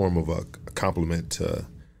form of a compliment to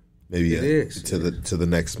maybe to the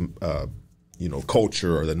next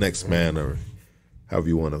culture or the next man or however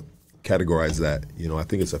you want to categorize that. I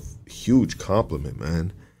think it's a huge compliment,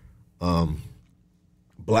 man.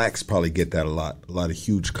 Blacks probably get that a lot of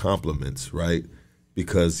huge compliments, right?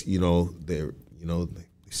 Because they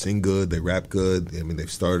sing good, they rap good. I mean, they've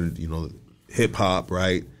started hip hop,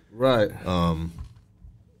 right? Right.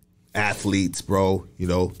 Athletes, bro.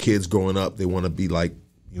 Kids growing up, they want to be like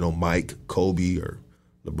Mike, Kobe, or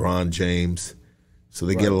LeBron James. So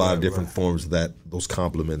they get a lot of different forms of those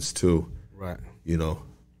compliments too. Right.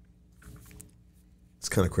 It's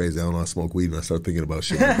kind of crazy. I don't know. I smoke weed and I start thinking about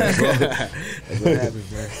shit like that. That's what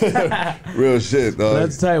happens, man. Real shit, dog.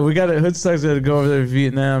 That's tight. We got Hood Stocks got to go over there to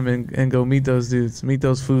Vietnam and go meet those dudes, meet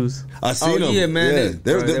those fools. I seen them. Yeah, man.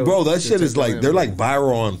 Yeah. Bro, that shit is like they're like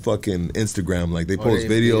viral on fucking Instagram. Like they post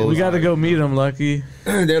videos. We got to go meet them, Lucky.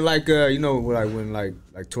 They're like when like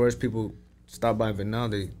tourist people stop by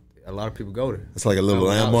Vietnam, a lot of people go there. It's like a little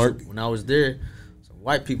landmark. When I was there, some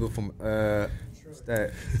white people from what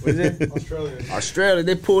is it? Australia.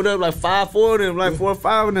 They pulled up like 4 of them, like 4 or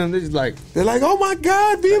 5 of them. They're like, oh my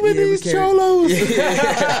God, Vietnamese cholos.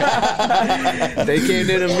 They came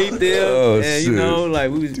there to meet them, and shit.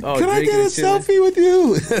 we was all Can I get a selfie with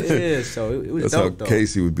you? Yeah, so it was That's dope, how though.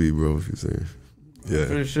 Casey would be, bro. If you say, yeah,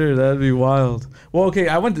 For sure, that'd be wild. Well,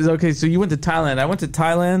 okay, so you went to Thailand. I went to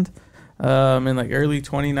Thailand in like early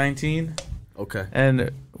 2019. Okay.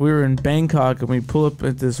 And we were in Bangkok, and we pull up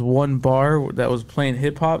at this one bar that was playing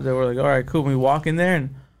hip hop. That we're like, all right, cool. And we walk in there,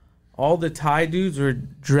 and all the Thai dudes were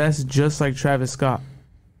dressed just like Travis Scott,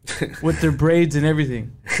 with their braids and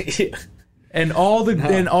everything. Yeah. And all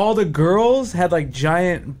the girls had like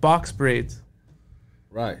giant box braids.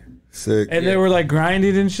 Right. sick. And they were like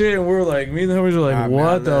grinding and shit, and we were like, me and the homies were like,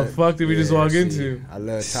 what the fuck did we just walk into? I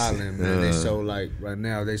love Thailand, man. They so like right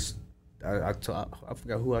now I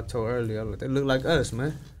forgot who I told earlier. They look like us,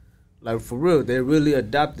 man. Like for real, they really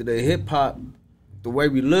adopted the hip hop, the way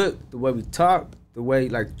we look, the way we talk, the way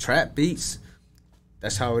like trap beats.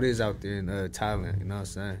 That's how it is out there in Thailand. You know what I'm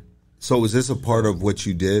saying? So is this a part of what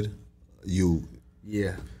you did?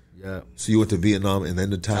 Yeah. So you went to Vietnam and then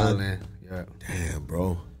to Thailand? Yeah. Damn,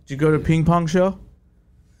 bro. Did you go to ping pong show?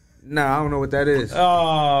 Nah, I don't know what that is. Oh,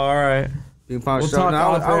 all right. Ping pong We'll show. talk No,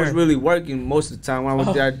 off I was air. really working most of the time. When I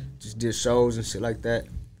was there, I just did shows and shit like that.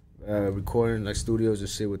 Recording like studios and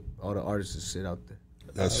shit with all the artists and shit out there.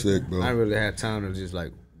 That's sick, bro. I didn't really have time to just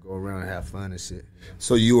like go around and have fun and shit.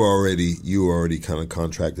 So you were already kind of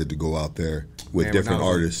contracted to go out there with different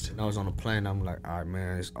artists. When I was on the plane, I'm like, all right,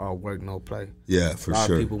 man, it's all work, no play. Yeah, for A lot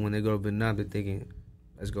sure. of people, when they go to Vietnam, they're thinking,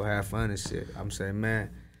 let's go have fun and shit. I'm saying, man,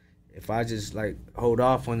 if I just like hold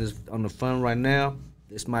off on the fun right now,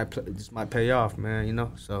 this might pay off, man. You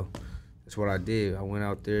know. So that's what I did. I went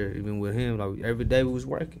out there, even with him, like every day we was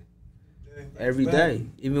working. Every day,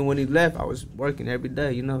 even when he left, I was working every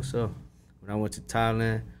day. You know. So when I went to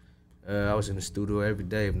Thailand, I was in the studio every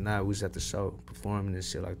day. If not, we was at the show performing and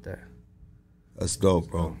shit like that. That's dope,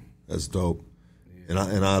 bro. That's dope. Yeah.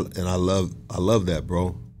 And I love that,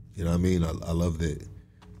 bro. You know what I mean? I love that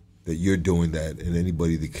you're doing that, and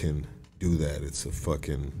anybody that can do that, it's a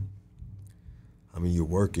fucking. I mean, you're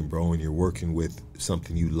working, bro, and you're working with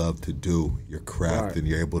something you love to do, your craft, Right. and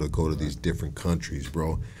you're able to go to these different countries,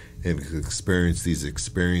 bro, and experience these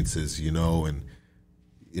experiences, you know, and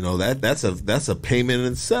you know that's a payment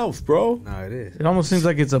in itself, bro. No, it is. It almost seems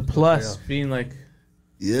like it's a plus being like,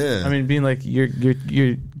 Yeah. I mean, being like you're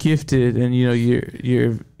gifted, and you know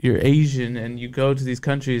you're Asian, and you go to these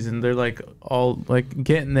countries, and they're like all like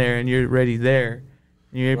getting there, and you're already there,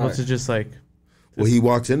 and you're able Right. to just like. Well, he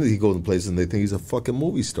walks in and he goes to places and they think he's a fucking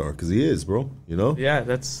movie star because he is, bro. You know? Yeah,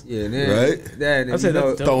 that's Yeah, then, Right? Then, I'd say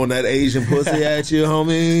that's dope. Throwing that Asian pussy at you,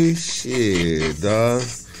 homie. Shit, dog.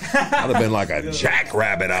 I'd have been like a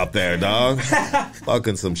jackrabbit out there, dog.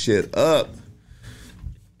 Fucking some shit up.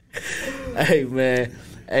 Hey, man.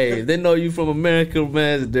 Hey, if they know you from America,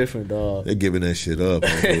 man, it's different, dog. They're giving that shit up.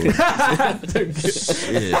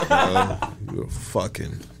 Shit, dog. You're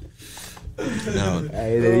fucking. No.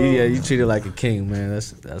 Hey, you treat it like a king, man.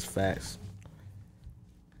 That's facts.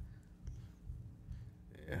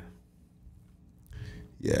 Yeah.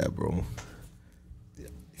 Yeah, bro.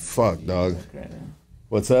 Fuck, dog.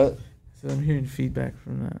 What's that? So I'm hearing feedback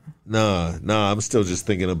from that. Nah. I'm still just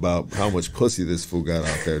thinking about how much pussy this fool got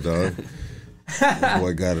out there, dog. That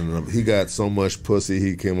boy got enough. He got so much pussy.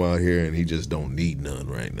 He came out here and he just don't need none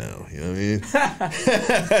right now. You know what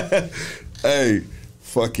I mean? Hey,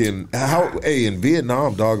 Fucking hey, in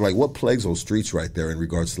Vietnam, dog, like what plagues those streets right there in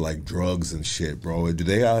regards to like drugs and shit, bro? Do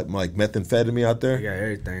they have like methamphetamine out there? They got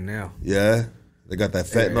everything now. Yeah, they got that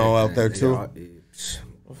fentanyl out there too. Well,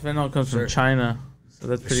 fentanyl comes from China, so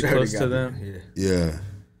that's pretty close to them. Yeah.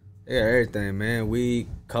 They got everything, man. Weed,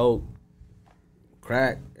 coke,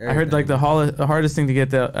 crack. Everything. I heard like the hardest thing to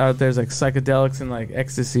get out there is like psychedelics and like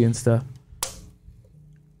ecstasy and stuff.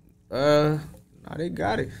 No, they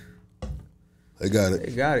got it. They got it.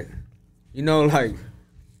 They got it. You know, like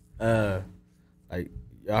y'all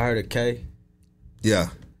heard of K? Yeah.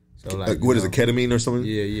 So like what is it, ketamine or something?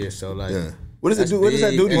 Yeah. So like, what does it do? What does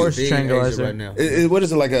that do to you? Horse tranquilizer right now. What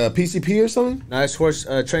is it, like a PCP or something? No, it's horse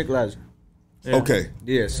tranquilizer. Yeah. Okay.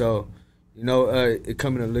 Yeah. So you know, it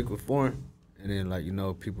come in a liquid form, and then like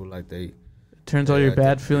people like they turns all your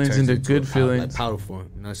bad feelings into good feelings. Like powder form.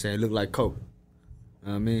 You know what I'm saying? It look like coke. You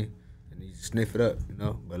know what I mean? And you sniff it up, you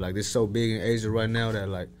know? But like this so big in Asia right now that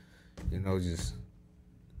like, just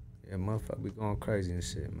motherfucker be going crazy and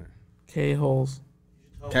shit, man. K-holes.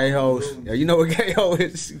 K-holes. Yeah, you know what K-hole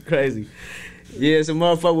is? Crazy. Yeah, some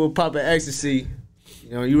motherfucker will pop an ecstasy.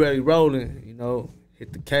 You ready rolling,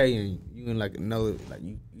 hit the K and you in like another, like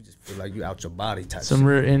you just feel like you out your body type Some shit.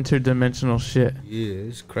 real interdimensional shit. Yeah,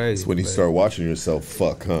 it's crazy. It's when you start watching yourself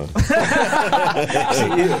fuck, huh?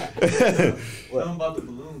 Tell them about the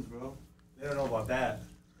balloons, bro. They don't know about that.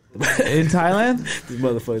 In Thailand? These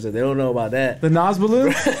motherfuckers, they don't know about that. The Nas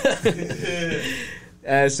balloon?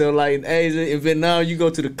 So like in Asia, in Vietnam, you go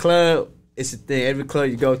to the club, it's a thing. Every club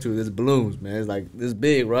you go to, there's balloons, man. It's like this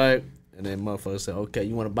big, right? And then motherfuckers say, okay,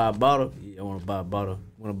 you want to buy a bottle? Yeah, I want to buy a bottle.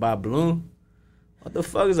 Want to buy a balloon? What the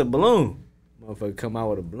fuck is a balloon? Motherfucker come out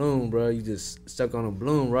with a balloon, bro. You just stuck on a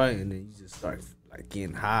balloon, right? And then you just start like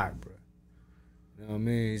getting high, bro. You know what I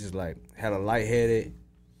mean? It's just like had a lightheaded.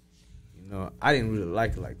 I didn't really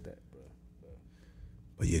like it like that, bro.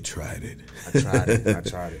 But you tried it. I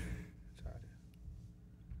tried it.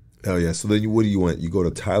 Hell yeah. So then what do you want? You go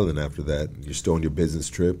to Thailand after that. You're still on your business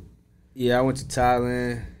trip? Yeah, I went to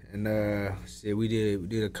Thailand and we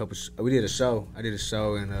did a show. I did a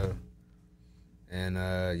show and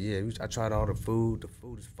I tried all the food. The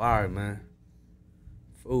food is fire, man.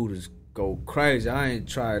 Food is go crazy. I ain't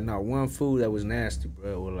tried not one food that was nasty,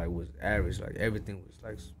 bro. Or was average. Like everything was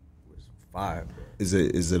fire, bro. Is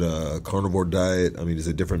it a carnivore diet? I mean, is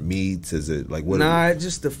it different meats? Is it like what? Nah, it's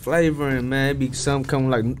just the flavoring, man. It be some come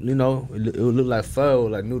like it would look like pho,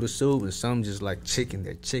 like noodle soup, and some just like chicken.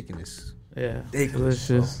 That chicken is ridiculous,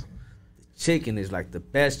 delicious. Bro. The chicken is like the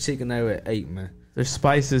best chicken I ever ate, man. There's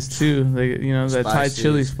spices too. That Thai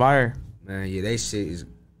chili's fire. Man, yeah, that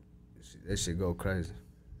shit go crazy.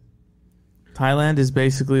 Thailand is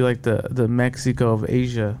basically like the Mexico of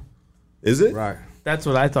Asia. Is it? Right. That's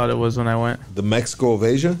what I thought it was when I went. The Mexico of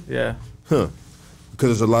Asia? Yeah. Huh. Because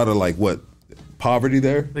there's a lot of poverty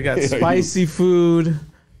there? They got spicy food.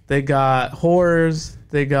 They got whores.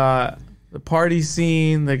 They got the party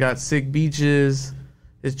scene. They got sick beaches.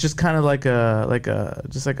 It's just kind of like a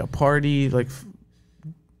party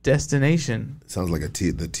destination. Sounds like the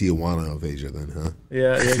Tijuana of Asia then, huh?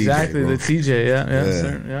 Yeah, exactly. Bro. The TJ, yeah.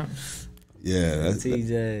 Yeah. Yeah,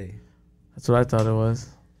 TJ. That's what I thought it was.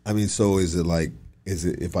 I mean, so is it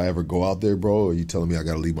if I ever go out there, bro, are you telling me I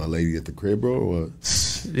gotta leave my lady at the crib, bro, or what?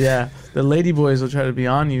 Yeah, the lady boys will try to be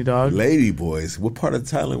on you, dog. Lady boys? What part of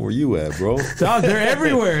Thailand were you at, bro? Dog, they're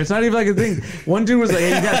everywhere. It's not even like a thing. One dude was like,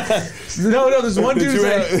 hey, you got... No, there's one dude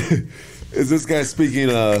like... Is this guy speaking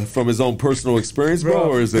from his own personal experience,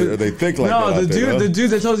 bro, or are they think like that? No, the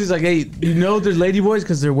dude that tells you, he's like, hey, they're lady boys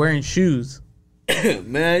because they're wearing shoes.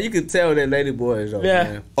 Man, you can tell they're lady boys, though, yeah.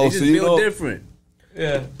 man. They just build different.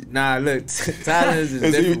 Yeah. Nah, look, Thailand is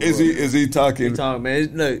different. Is he talking?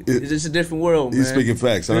 Man. It's just a different world, man. He's speaking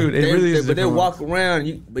facts, huh? Dude, it really is. But they walk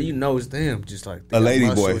around, but it's them, just like a lady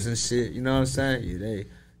boy and shit. You know what I'm saying? Yeah,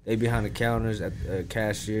 they behind the counters at the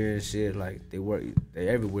cashier and shit. Like they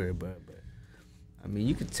everywhere, but I mean,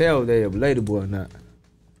 you can tell they a lady boy or not.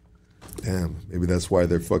 Damn, maybe that's why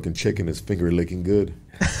their fucking chicken is finger licking good.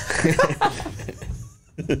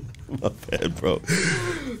 My bad, bro.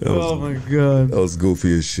 Oh my god, that was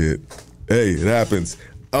goofy as shit. Hey, it happens.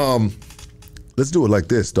 Let's do it like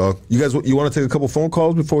this, dog. You guys, you want to take a couple phone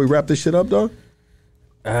calls before we wrap this shit up, dog?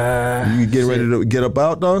 You get ready to get up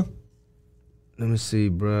out, dog? Let me see,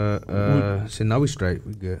 bro. So now we straight.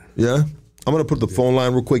 We good. Yeah. I'm gonna put the phone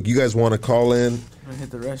line real quick. You guys want to call in? I'm gonna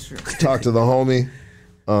hit the restroom. Talk to the homie.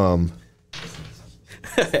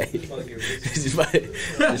 Shit, this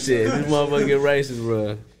motherfucker get racist,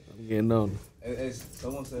 bro. I'm getting on.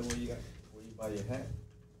 Someone said where you buy your hat.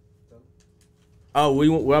 Oh,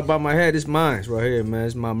 what about my head? It's mine. It's right here, man.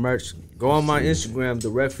 It's my merch. Go on my Instagram, the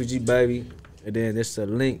Refugee Baby, and then it's a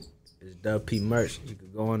link. It's Dub P merch. You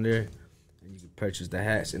can go on there and you can purchase the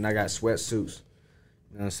hats. And I got sweatsuits.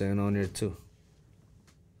 You know what I'm saying, on there too.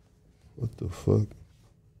 What the fuck?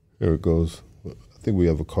 Here it goes. I think we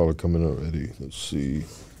have a caller coming already. Let's see.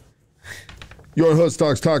 You're on Hood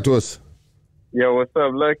Stocks. Talk to us. Yo, what's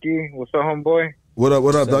up, Lucky? What's up, homeboy? What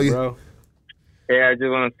up, doggy? Bro? Hey, I just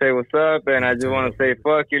want to say what's up, and I just want to say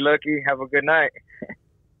fuck you, Lucky. Have a good night.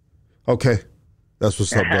 Okay. That's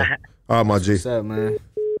what's up, bro. All right, my G. What's up, man?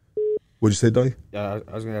 What'd you say, doggy? Yeah,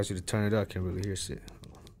 I was going to ask you to turn it up. I can't really hear shit.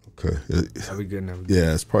 Okay. I'll be good now.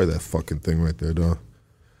 Yeah, it's probably that fucking thing right there, dog.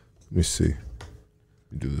 Let me see.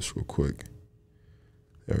 Let me do this real quick.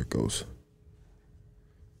 There it goes.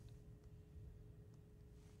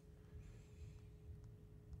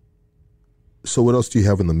 So what else do you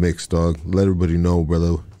have in the mix, dog? Let everybody know, brother.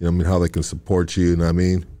 You know what I mean, how they can support you, you know what I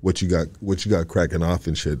mean? What you got cracking off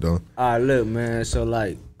and shit, dog. All right, look, man. So,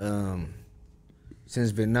 like,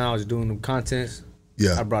 since Vietnam I was doing them contents,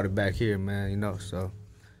 Yeah. I brought it back here, man, you know. So,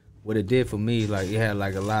 what it did for me, like, it had,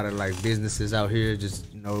 like, a lot of, like, businesses out here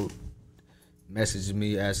just, you know, messaging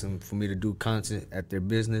me, asking for me to do content at their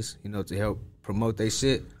business, you know, to help promote their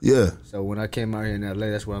shit. Yeah. So, when I came out here in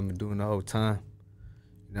L.A., that's what I've been doing the whole time.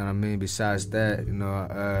 You know what I mean? Besides that, you know,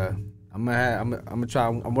 I'm gonna try.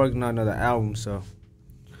 I'm working on another album, so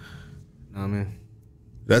you know what I mean.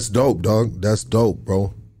 That's dope, dog. That's dope,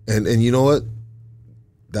 bro. And you know what?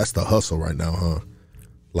 That's the hustle right now, huh?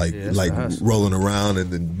 Like Yeah, that's the hustle. rolling around and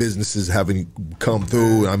then businesses having come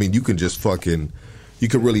through. I mean, you can just fucking, you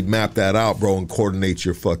can really map that out, bro, and coordinate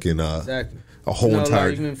your fucking Exactly. a whole You know, entire.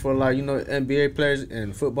 like, even for, like, you know, NBA players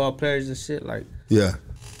and football players and shit, like, Yeah,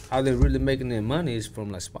 how they're really making their money is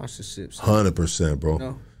from, like, sponsorships. 100%, bro. You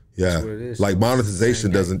know? Yeah, That's what it is. like So, monetization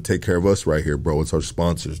same doesn't take care of us right here, bro. It's our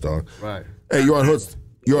sponsors, dog. Right. Hey, you're on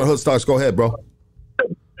Hood Stocks. Go ahead, bro.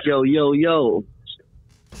 Yo.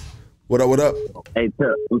 What up? What up? Hey,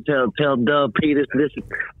 tell Dub P this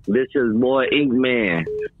is boy Ink Man.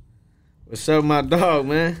 What's up, my dog,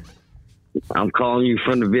 man? I'm calling you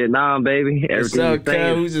from the Vietnam, baby. What's Everything up, you saying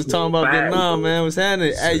Kel? We was just talking about facts. Vietnam, man. What's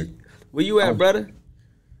happening? Hey, where you at, brother?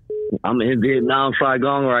 I'm in Vietnam,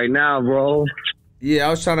 Saigon right now, bro. Yeah, I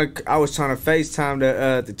was trying to FaceTime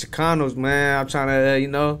the Chicanos, man. I'm trying to, you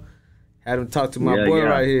know, have them talk to my boy Yeah.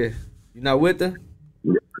 right here. You not with them?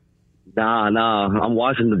 Nah. I'm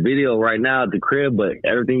watching the video right now at the crib, but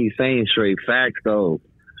everything he's saying straight facts, though.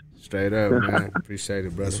 Straight up, man. Appreciate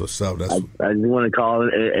it, brother. That's what's up. I just want to call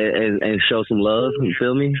and show some love. You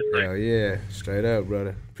feel me? Hell yeah. Straight up,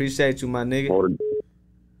 brother. Appreciate you, my nigga.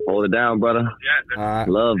 Hold it down, brother. All right.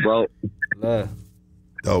 Love, bro. Love.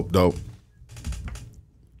 Dope.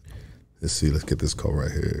 Let's see. Let's get this call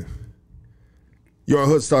right here. You're on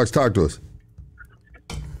Hood Stocks. Talk to us.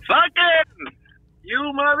 Fucking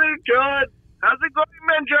you, mother John. How's it going,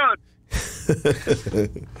 man, John?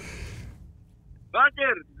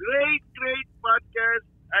 Fucker, great podcast.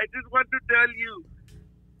 I just want to tell you,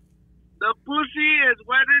 the pussy is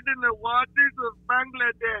wetter than the waters of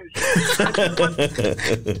Bangladesh.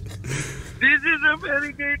 This is a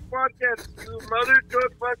very great podcast, you mother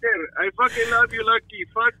toad fucker. I fucking love you, Lucky.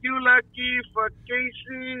 Fuck you, Lucky. Fuck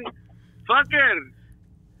Casey. Fucker.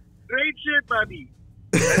 Great shit, buddy.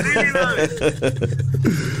 I really love it.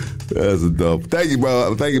 That's a dope. Thank you,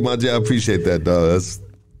 bro. Thank you, my G. I appreciate that, dog. That's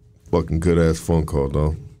fucking good ass phone call,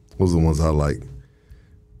 dog. Those are the ones I like.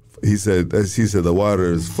 He said the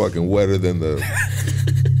water is fucking wetter than the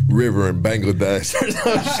river in Bangladesh.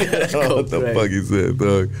 What the fuck he said,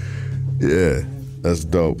 dog? Yeah, that's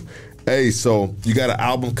dope. Hey, so you got an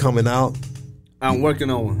album coming out? I'm working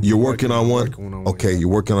on one. You're working on one? Working on one, Okay, yeah. you're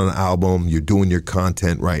working on an album. You're doing your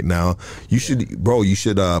content right now. You should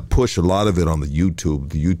push a lot of it on the YouTube.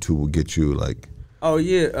 The YouTube will get you like... Oh,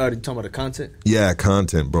 yeah. You talking about the content? Yeah,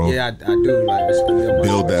 content, bro. Yeah, I do. Like, it's gonna be on my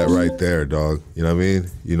Build that socials. right there, dog. You know what I mean?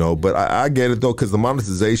 You know, but I get it though, because the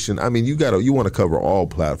monetization. I mean, you want to cover all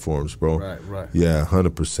platforms, bro. Right. Yeah,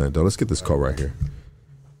 100%. Though. Let's get this call right here.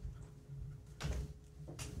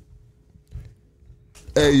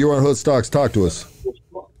 Hey, you're on Hood Stocks. Talk to us.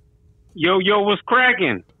 Yo, what's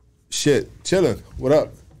cracking? Shit, chilling. What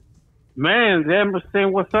up? Man, them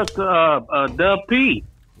saying what's up to Dub P.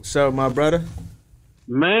 What's up, my brother?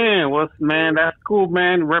 Man, that's cool,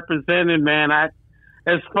 man. Represented, man.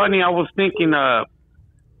 It's funny. I was thinking,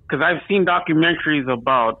 because I've seen documentaries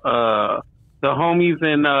about the homies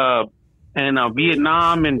in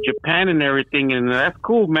Vietnam and Japan and everything, and that's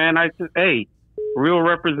cool, man. I said, hey, real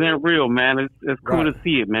represent real, man. It's cool Right. to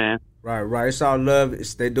see it, man. Right. It's all love.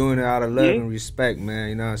 They doing it out of love and respect, man.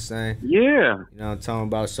 You know what I'm saying? Yeah. You know what I'm talking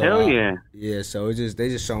about? So Hell yeah. Yeah, so they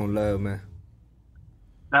just showing love, man.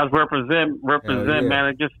 That's represent, yeah. man.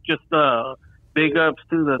 And just big ups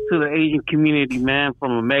to the Asian community, man,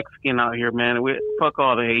 from a Mexican out here, man. Fuck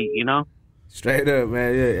all the hate, you know? Straight up,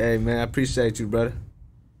 man. Yeah, hey, man, I appreciate you, brother.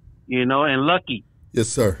 You know, and Lucky. Yes,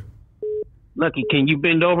 sir. Lucky, can you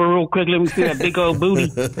bend over real quick? Let me see that big old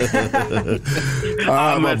booty. All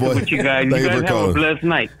right, my boy. With you guys. Thank You guys have a blessed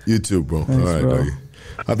night. You too, bro. Thanks, all right, bro. doggy.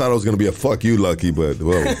 I thought it was going to be a fuck you, Lucky, but,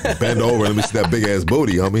 well, bend over. Let me see that big-ass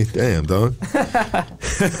booty, homie. Damn, dog.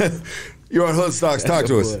 You're on Hood Stocks. Talk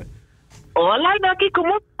to us. Hola, Lucky,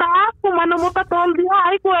 ¿cómo estás? Fumando mota todo el día.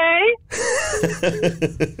 Ay,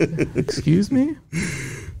 güey. Excuse me?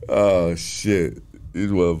 Oh, shit.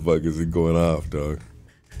 These motherfuckers are going off, dog.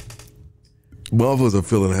 Motherfuckers are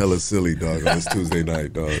feeling hella silly, dog, on this Tuesday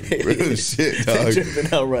night, dog. Real shit, dog.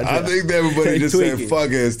 I think everybody just said,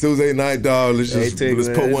 fuck it, it's Tuesday night, dog. Let's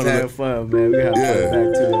put one in the fun, man. We have fun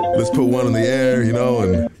back to it. Let's put one in the air, you know,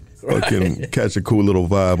 and fucking catch a cool little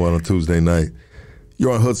vibe on a Tuesday night.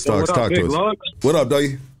 You're on Hood Stocks. Talk to us. What up,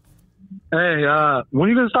 doggy? Hey, when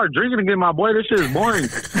you gonna start drinking again, my boy? This shit is boring.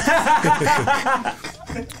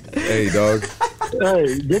 Hey, dog.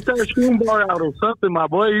 Hey, get that spoon bar out or something, my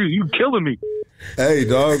boy. You killing me. Hey,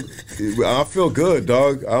 dog. I feel good,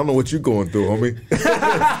 dog. I don't know what you're going through, homie.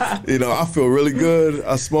 You know, I feel really good.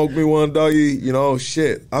 I smoked me one, doggy. You know,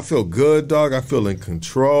 shit. I feel good, dog. I feel in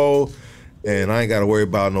control. And I ain't got to worry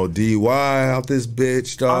about no DUI out this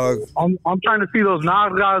bitch, dog. I'm trying to see those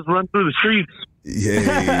Nas guys run through the streets.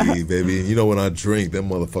 Yay, baby. You know, when I drink, them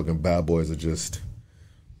motherfucking bad boys are just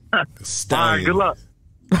stunning. All right, good luck.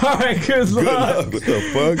 All right, good luck. What the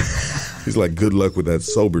fuck? He's like, good luck with that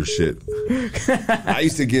sober shit. I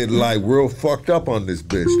used to get like real fucked up on this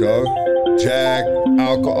bitch, dog. Jack,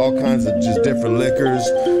 alcohol, all kinds of just different liquors.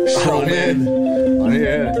 Showman. Oh,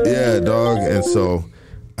 yeah. Yeah, dog. And so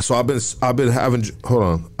I've been having, hold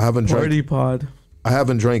on. I haven't drank. Party pod. I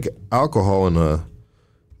haven't drank alcohol in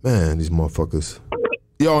man, these motherfuckers.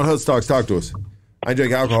 Yo, on Hood Stocks, talk to us. I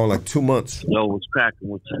drank alcohol in like 2 months. Yo, what's cracking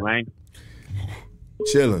with you, man?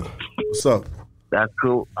 Chilling. What's up? That's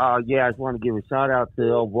cool. Yeah, I just want to give a shout out to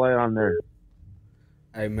the old boy on there.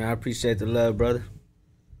 Hey, man, I appreciate the love, brother.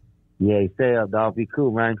 Yeah, stay up, dog. Be cool,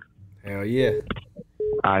 man. Hell yeah.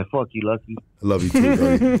 All right, fuck you, Lucky. I love you too,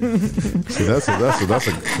 buddy. See, that's a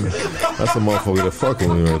motherfucker that fucking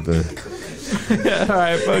with me right there. All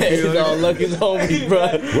right, fuck you. All Lucky's homies, bro.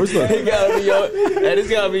 Where's the? This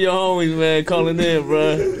gotta be your homies, man, calling in,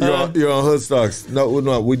 bro. You're on Hood Stocks. No,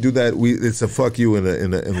 we do that. It's a fuck you in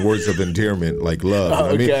words of endearment, like love. Oh,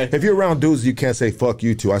 okay. I mean, if you're around dudes, you can't say fuck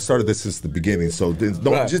you too. I started this since the beginning, so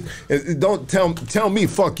don't tell me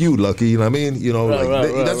fuck you, Lucky. You know what I mean? You know,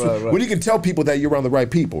 when you can tell people that you're around the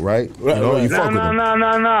right people, right? You know, you fuck with them.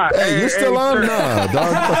 No. Hey, you're still on? Nah,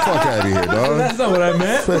 dog. Get the fuck out of here, dog. That's not what I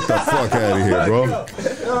meant. Get the fuck out of here, bro.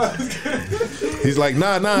 He's like,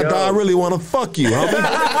 nah, dog, I really want to fuck you,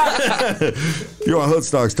 homie. You're on Hood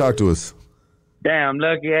Stocks. Talk to us. Damn,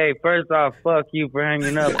 Lucky. Hey, first off, fuck you for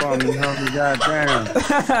hanging up on me, homie. Goddamn.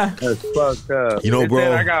 That's fucked up. You know, bro.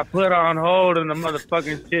 Then I got put on hold and the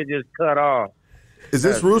motherfucking shit just cut off. Is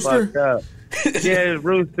this That's Rooster? fucked up. Yeah, it's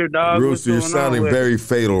Rooster, dog. Rooster, you're sounding very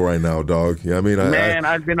fatal right now, dog. Yeah, I mean,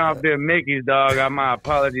 I've been off there Mickey's, dog. My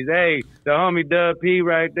apologies. Hey, the homie Dub P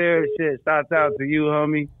right there. Shit, shouts out to you,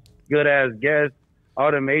 homie. Good ass guest.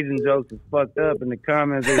 All them Asian jokes is fucked up in the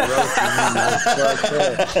comments. They roasting him. That's fucked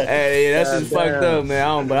up. Hey, that's just fucked up, man. I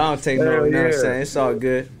don't take no, you know what I'm saying? It's all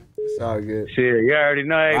good. It's all good. Shit, you already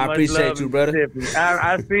know. Hey, I much appreciate love you, and brother. shit.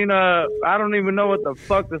 I seen I don't even know what the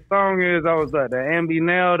fuck the song is. I was like the Ambi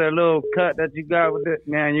Nail, that little cut that you got with it.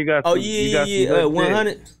 Man, you got. Oh some, yeah.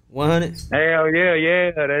 100. Hell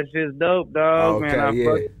yeah. That shit's dope, dog. Okay, man,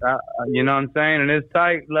 yeah. You know what I'm saying? And it's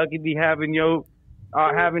tight. Lucky be having you're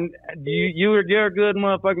a good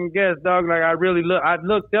motherfucking guest, dog. Like I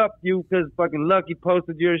looked up you because fucking Lucky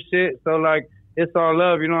posted your shit. So like. It's all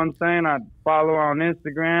love, you know what I'm saying? I follow on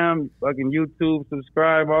Instagram, fucking YouTube,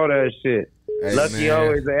 subscribe, all that shit. Hey, Lucky man.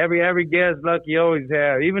 always, every guest Lucky always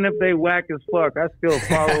have. Even if they whack as fuck, I still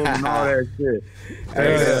follow them and all that shit.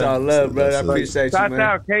 Hey, it's all love, brother. I appreciate you, Shout man.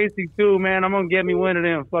 out Casey too, man. I'm gonna get me one of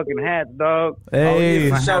them fucking hats, dog. Hey.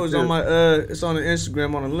 The show is on my it's on the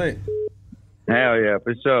Instagram on the link. Hell yeah,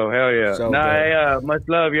 for sure. Hell yeah. So, much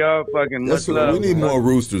love, y'all. Fucking much love. We need more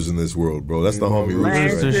roosters in this world, bro. That's the homie Man,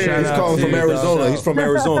 Rooster. shit. He's calling from Arizona. He's from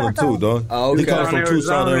Arizona too, dog. Oh, okay. He calling from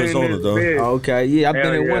Tucson, Arizona, dog. Okay, yeah, I've been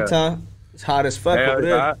Hell in yeah. one time. It's hot as fuck over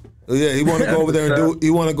there. Yeah, he want to go over there and do.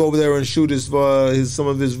 He want to go over there and shoot his some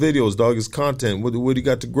of his videos, dog. His content. What do you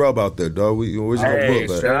got to grub out there, dog? Where's you gonna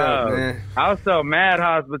book at? Man. Also, mad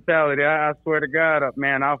hospitality. I swear to God,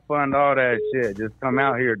 man, I'll fund all that shit. Just come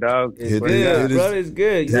out here, dog. It's good, brother. It's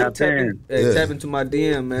good. You tap into my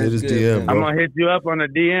DM, man. Hit his DM, bro. I'm gonna hit you up on the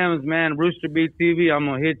DMs, man. Rooster Beat TV. I'm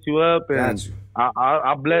gonna hit you up and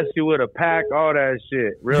I'll bless you with a pack, all that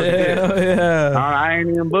shit. Real shit. Yeah. I ain't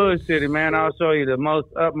even bullshitting, man. I'll show you the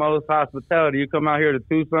utmost hospitality. You come out here to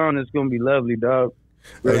Tucson, it's gonna be lovely, dog.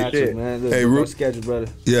 Real shit, man. Look, hey, schedule, brother.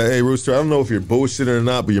 Yeah, hey, Rooster. I don't know if you're bullshitting or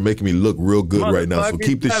not, but you're making me look real good right now. So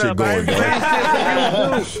keep this shit going, dog.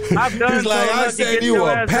 I've done He's like, I sent you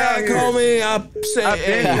a pack, homie. I've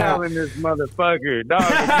been telling this motherfucker,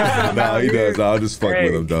 dog. Nah, he does. I'll just fuck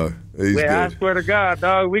with him, dog. He's good. I swear to God,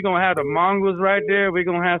 dog, we gonna have the Mongols right there. We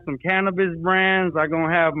gonna have some cannabis brands. I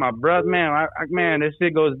gonna have my brother, man. Man, this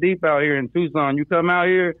shit goes deep out here in Tucson. You come out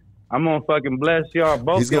here, I'm gonna fucking bless y'all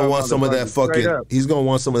both. He's gonna want some of that fucking. He's gonna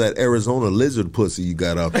want some of that Arizona lizard pussy you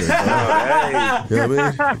got out there. You know what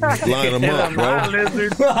I mean? Line them up,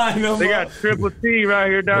 bro. They got Triple T right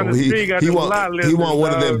here down the street. Got the lot lizards. He want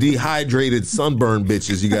one of them dehydrated sunburn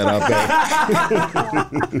bitches you got out there.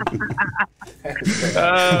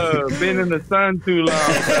 Been in the sun too long.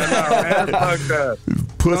 Man, that's fucked up.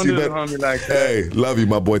 Pussy, don't do the homie like that. Hey, love you,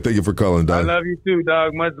 my boy. Thank you for calling, dog. I love you too,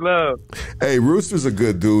 dog. Much love. Hey, Rooster's a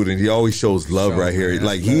good dude, and he always shows love right here.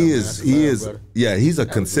 Like he is. Yeah, he's a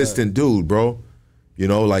consistent dude, bro. You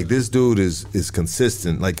know, like this dude is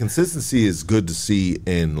consistent. Like consistency is good to see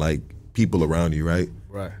in like people around you, right?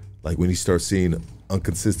 Right. Like when you start seeing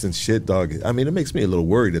inconsistent shit, dog. I mean, it makes me a little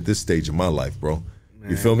worried at this stage of my life, bro. Man,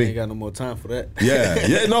 you feel me? Ain't got no more time for that.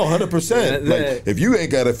 Yeah, no, 100%. Like if you ain't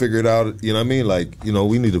got to figure it out, you know what I mean? Like, you know,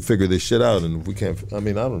 we need to figure this shit out, and if we can't. I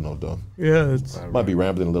mean, I don't know, dog. Yeah, might be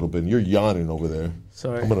rambling a little bit. You're yawning over there.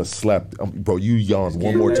 Sorry. I'm gonna slap, bro. You yawn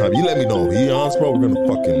one more time. You let me know. He yawns, bro. We're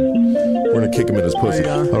gonna kick him in his pussy.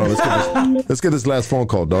 Hold on, let's get this last phone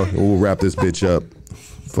call, dog. We'll wrap this bitch up.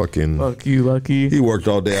 Fucking. Fuck you, Lucky. He worked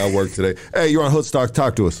all day. I worked today. Hey, you're on Hoodstock.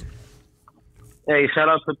 Talk to us. Hey, shout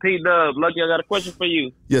out to P-Dub. Lucky, I got a question for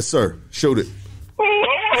you. Yes, sir. Shoot it. What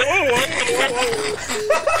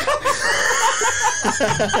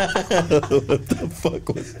the fuck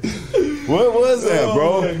was? What was that,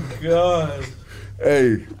 bro? Oh my god!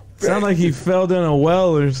 Hey, sound like he fell down a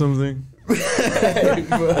well or something.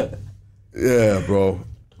 Yeah, bro.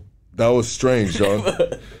 That was strange, dog.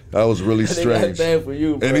 That was really strange. Bad for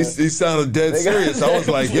you, bro. And he sounded dead serious. I was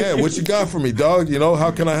like, yeah, what you got for me, dog? You know,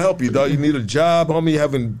 how can I help you, dog? You need a job, homie? You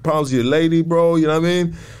having problems with your lady, bro? You know what I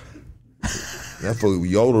mean? That fool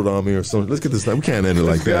yodeled on me or something. Let's get this. We can't end it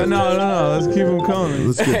like that. No. Let's keep him coming.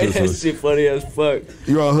 Let's get this. That shit funny as fuck.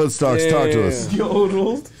 You're on Hoodstocks. Talk to us.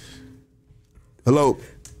 Yodeled. Hello.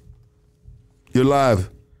 You're live.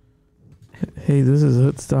 Hey, this is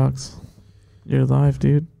Hoodstocks. You're live,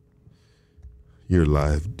 dude. You're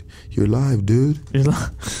live. You're live, dude. You're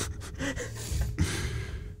live.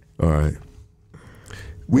 All right.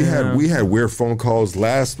 We had weird phone calls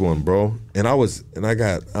last one, bro. And I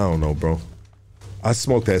don't know, bro. I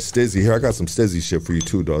smoked that Stizzy here. I got some Stizzy shit for you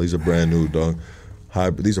too, dog. These are brand new, dog.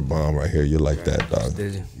 These are bomb right here. You like that, dog.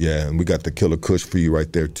 Stizzy. Yeah, and we got the Killer Kush for you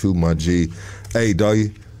right there too, my G. Hey,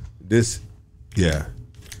 doggy. Those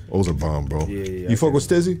are bomb, bro. Yeah, you fuck with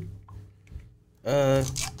Stizzy?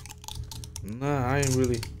 Nah, I ain't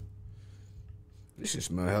really. This shit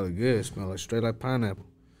smell hella good. It smell like straight like pineapple.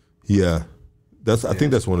 Yeah. I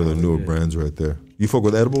think that's one of the newer brands right there. You fuck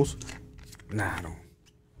with edibles? Nah, I don't.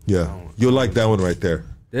 Yeah. You'll like that one right there.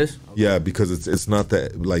 This? Okay. Yeah, because it's not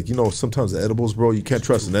that, like, you know, sometimes the edibles, bro, you can't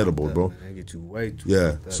trust an edible, bro. Man, they get you way too.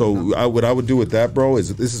 Yeah. So what I would do with that, bro,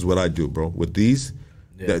 is this is what I do, bro. With these,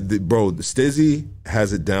 bro, Stizzy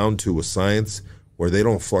has it down to a science where they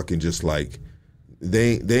don't fucking just like,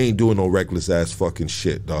 they ain't doing no reckless ass fucking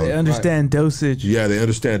shit, dog. They understand dosage. Yeah, they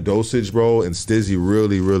understand dosage, bro. And Stizzy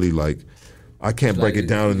really, really like, I can't break it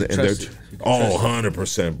down in their.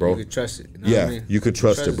 100%, bro. You can trust it. You know Yeah, what I mean? you can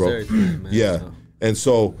trust it, bro. Man, yeah, so. And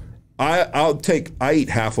so I eat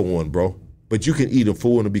half of one, bro. But you can eat a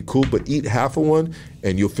full one and be cool. But eat half of one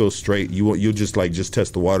and you'll feel straight. You'll just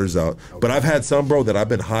test the waters out. Okay. But I've had some, bro, that I've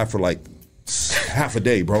been high for like half a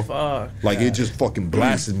day, bro. Fuck. Like it just fucking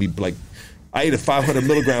blasted me. Like I ate a 500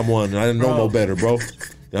 milligram one and I didn't know no better, bro.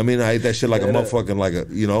 I mean, I ate that shit like a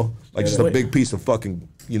motherfucking just a big piece of fucking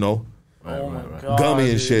Oh my god,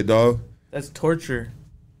 gummy and shit, dog. That's torture.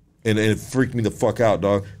 And it freaked me the fuck out,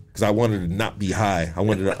 dog. Because I wanted to not be high. I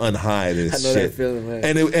wanted to unhigh this I know shit. that feeling, man.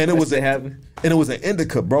 And it was an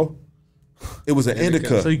indica, bro. It was an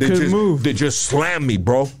indica. So you couldn't move. That just slammed me,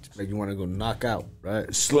 bro. Like you want to go knock out,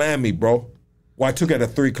 right? Slam me, bro. Well, I took it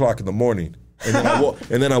at 3 o'clock in the morning. And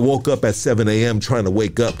then I woke up at 7 a.m. trying to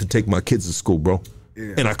wake up to take my kids to school, bro.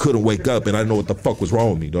 Yeah. And I couldn't wake up, and I didn't know what the fuck was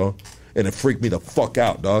wrong with me, dog. And it freaked me the fuck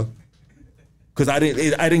out, dog. Because I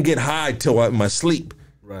didn't get high till in my sleep.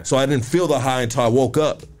 Right. So I didn't feel the high until I woke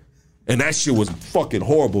up. And that shit was fucking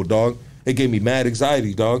horrible, dog. It gave me mad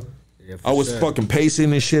anxiety, dog. Yeah, I was fucking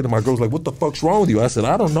pacing and shit, and my girl's like, "What the fuck's wrong with you?" I said,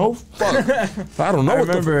 "I don't know. Fuck, I don't know.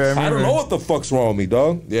 I don't know what the fuck's wrong with me,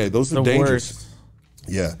 dog." Yeah, those are dangerous. Worst.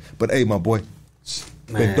 Yeah, but hey, my boy,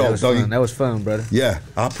 man, that was fun, brother. Yeah,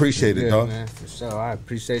 I appreciate it, dog. Man, for sure. I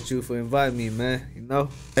appreciate you for inviting me, man. You know.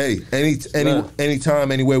 Hey,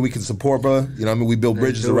 anytime, anywhere we can support, brother. You know, what I mean, we build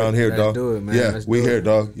bridges around here, dog. Do it, man. Yeah, we here,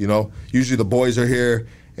 dog. You know, usually the boys are here.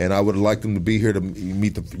 And I would like them to be here to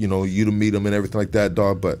meet you to meet them and everything like that,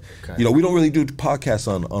 dog. But we don't really do podcasts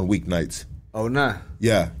on weeknights. Oh, nah.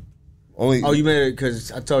 Yeah. Only. Oh, you made it because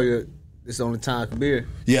I told you this is the only time I can be here.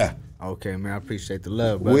 Yeah. Okay, man. I appreciate the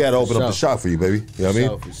love, bro. We had to open up the shop for you, baby. You know what I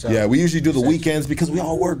mean? Sure. Yeah. We usually do the weekends because we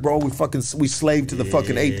all work, bro. We slave to the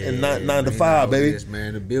fucking 8 and 9 to 5, baby. Yes,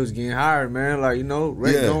 man. The bills getting higher, man. Like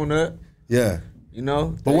rent going up. Yeah. You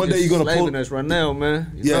know, but one day you're gonna pull us right now,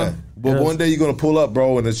 man. You know? But one day you're gonna pull up,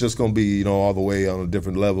 bro, and it's just gonna be all the way on a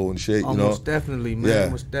different level and shit. You know, most definitely, man. Yeah.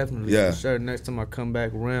 Most definitely. Yeah. For sure. Next time I come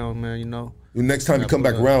back around, man, Next time you come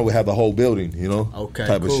back around, we have the whole building, Okay.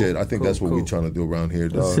 Type of shit. I think that's what we're trying to do around here,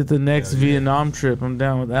 dog. Let's hit the next Vietnam trip. I'm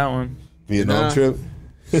down with that one. Vietnam trip?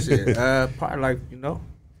 Shit. Probably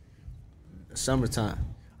summertime.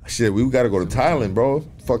 Shit, we got to go to Thailand, bro.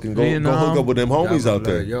 Fucking go hook up with them homies out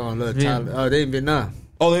there. Y'all love Thailand. Oh, they in Vietnam.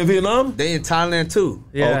 Oh, they in Vietnam? They in Thailand too.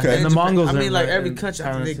 Yeah, okay. And the Mongols. I mean, every country,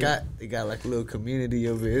 I think they got like a little community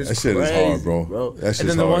over here. That shit is hard, bro. That shit is hard. And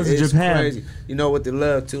then the ones in Japan. Crazy. You know what they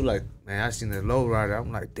love too? Like, man, I seen the lowrider.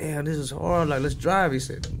 I'm like, damn, this is hard. Like, let's drive. He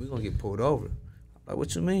said, we're gonna get pulled over. I'm like,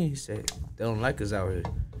 what you mean? He said, they don't like us out here.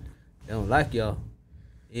 They don't like y'all.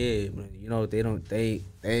 Yeah, man, they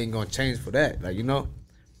ain't gonna change for that. Like,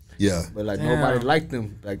 Yeah. But nobody liked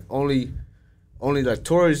them. Like only like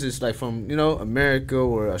tourists like from, America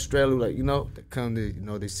or Australia, they come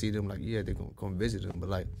to, they see them they're gonna come visit them. But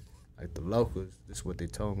like the locals, this is what they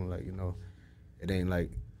told me, it ain't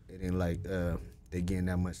like they getting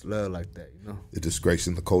that much love like that, They're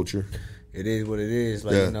disgracing the culture. It is what it is.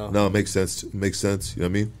 No, it makes sense. It makes sense. You know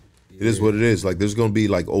what I mean? It is what it is. Like there's gonna be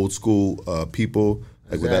old school people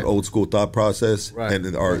with that old school thought process, right.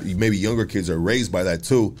 And maybe younger kids are raised by that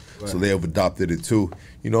too, right. So they have adopted it too,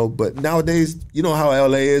 But nowadays, you know how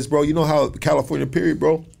LA is, bro. You know how California, period,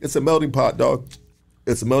 bro. It's a melting pot, dog.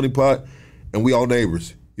 It's a melting pot, and we all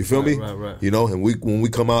neighbors. You feel me? Right. And when we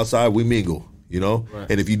come outside, we mingle. Right.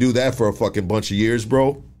 And if you do that for a fucking bunch of years,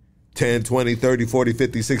 bro, 10, 20, 30, 40,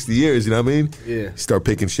 50, 60 years, you know what I mean? Yeah. You start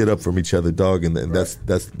picking shit up from each other, dog, and that's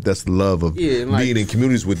the love of being in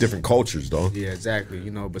communities with different cultures, dog. Yeah, exactly.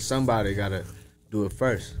 But somebody gotta do it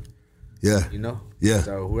first. Yeah. Yeah.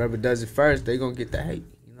 So whoever does it first, they gonna get the hate.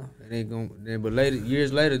 It ain't gonna. But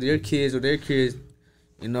years later, their kids, they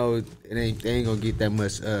ain't gonna get that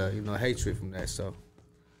much, hatred from that. So,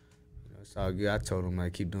 it's all good. I told them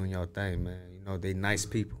keep doing y'all thing, man. They nice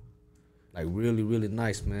people. Like really, really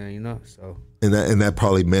nice, man. So and that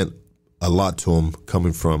probably meant a lot to them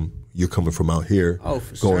coming from out here,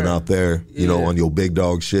 going out there, on your big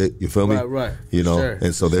dog shit. You feel me? Right. Sure,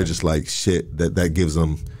 and so they're just like shit. That gives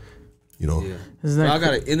them, Yeah. So I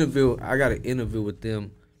got an interview with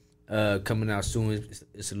them coming out soon.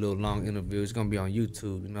 It's a little long interview. It's gonna be on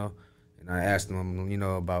YouTube, And I asked them,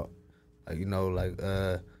 about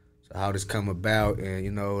so how this come about,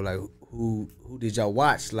 and who did y'all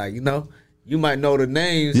watch? You might know the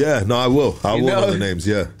names. Yeah, no, I will. I will know the names.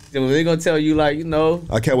 Yeah, they're gonna tell you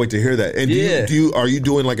I can't wait to hear that. And are you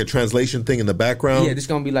doing a translation thing in the background? Yeah, this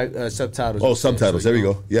gonna be subtitles. Oh, subtitles. So there you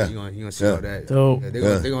go. Yeah, you're gonna see all that. Dope.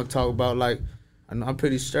 They're gonna talk about I'm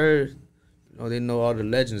pretty sure they know all the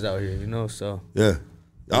legends out here. So yeah.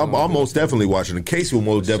 I'm most definitely watching. And Casey will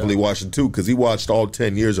most definitely watching too, because he watched all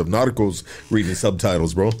 10 years of Nauticals reading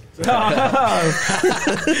subtitles, bro. I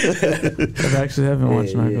actually haven't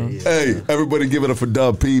watched Nauticals. Hey, everybody give it up for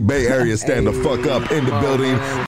Dub P. Bay Area, stand the fuck up in the building.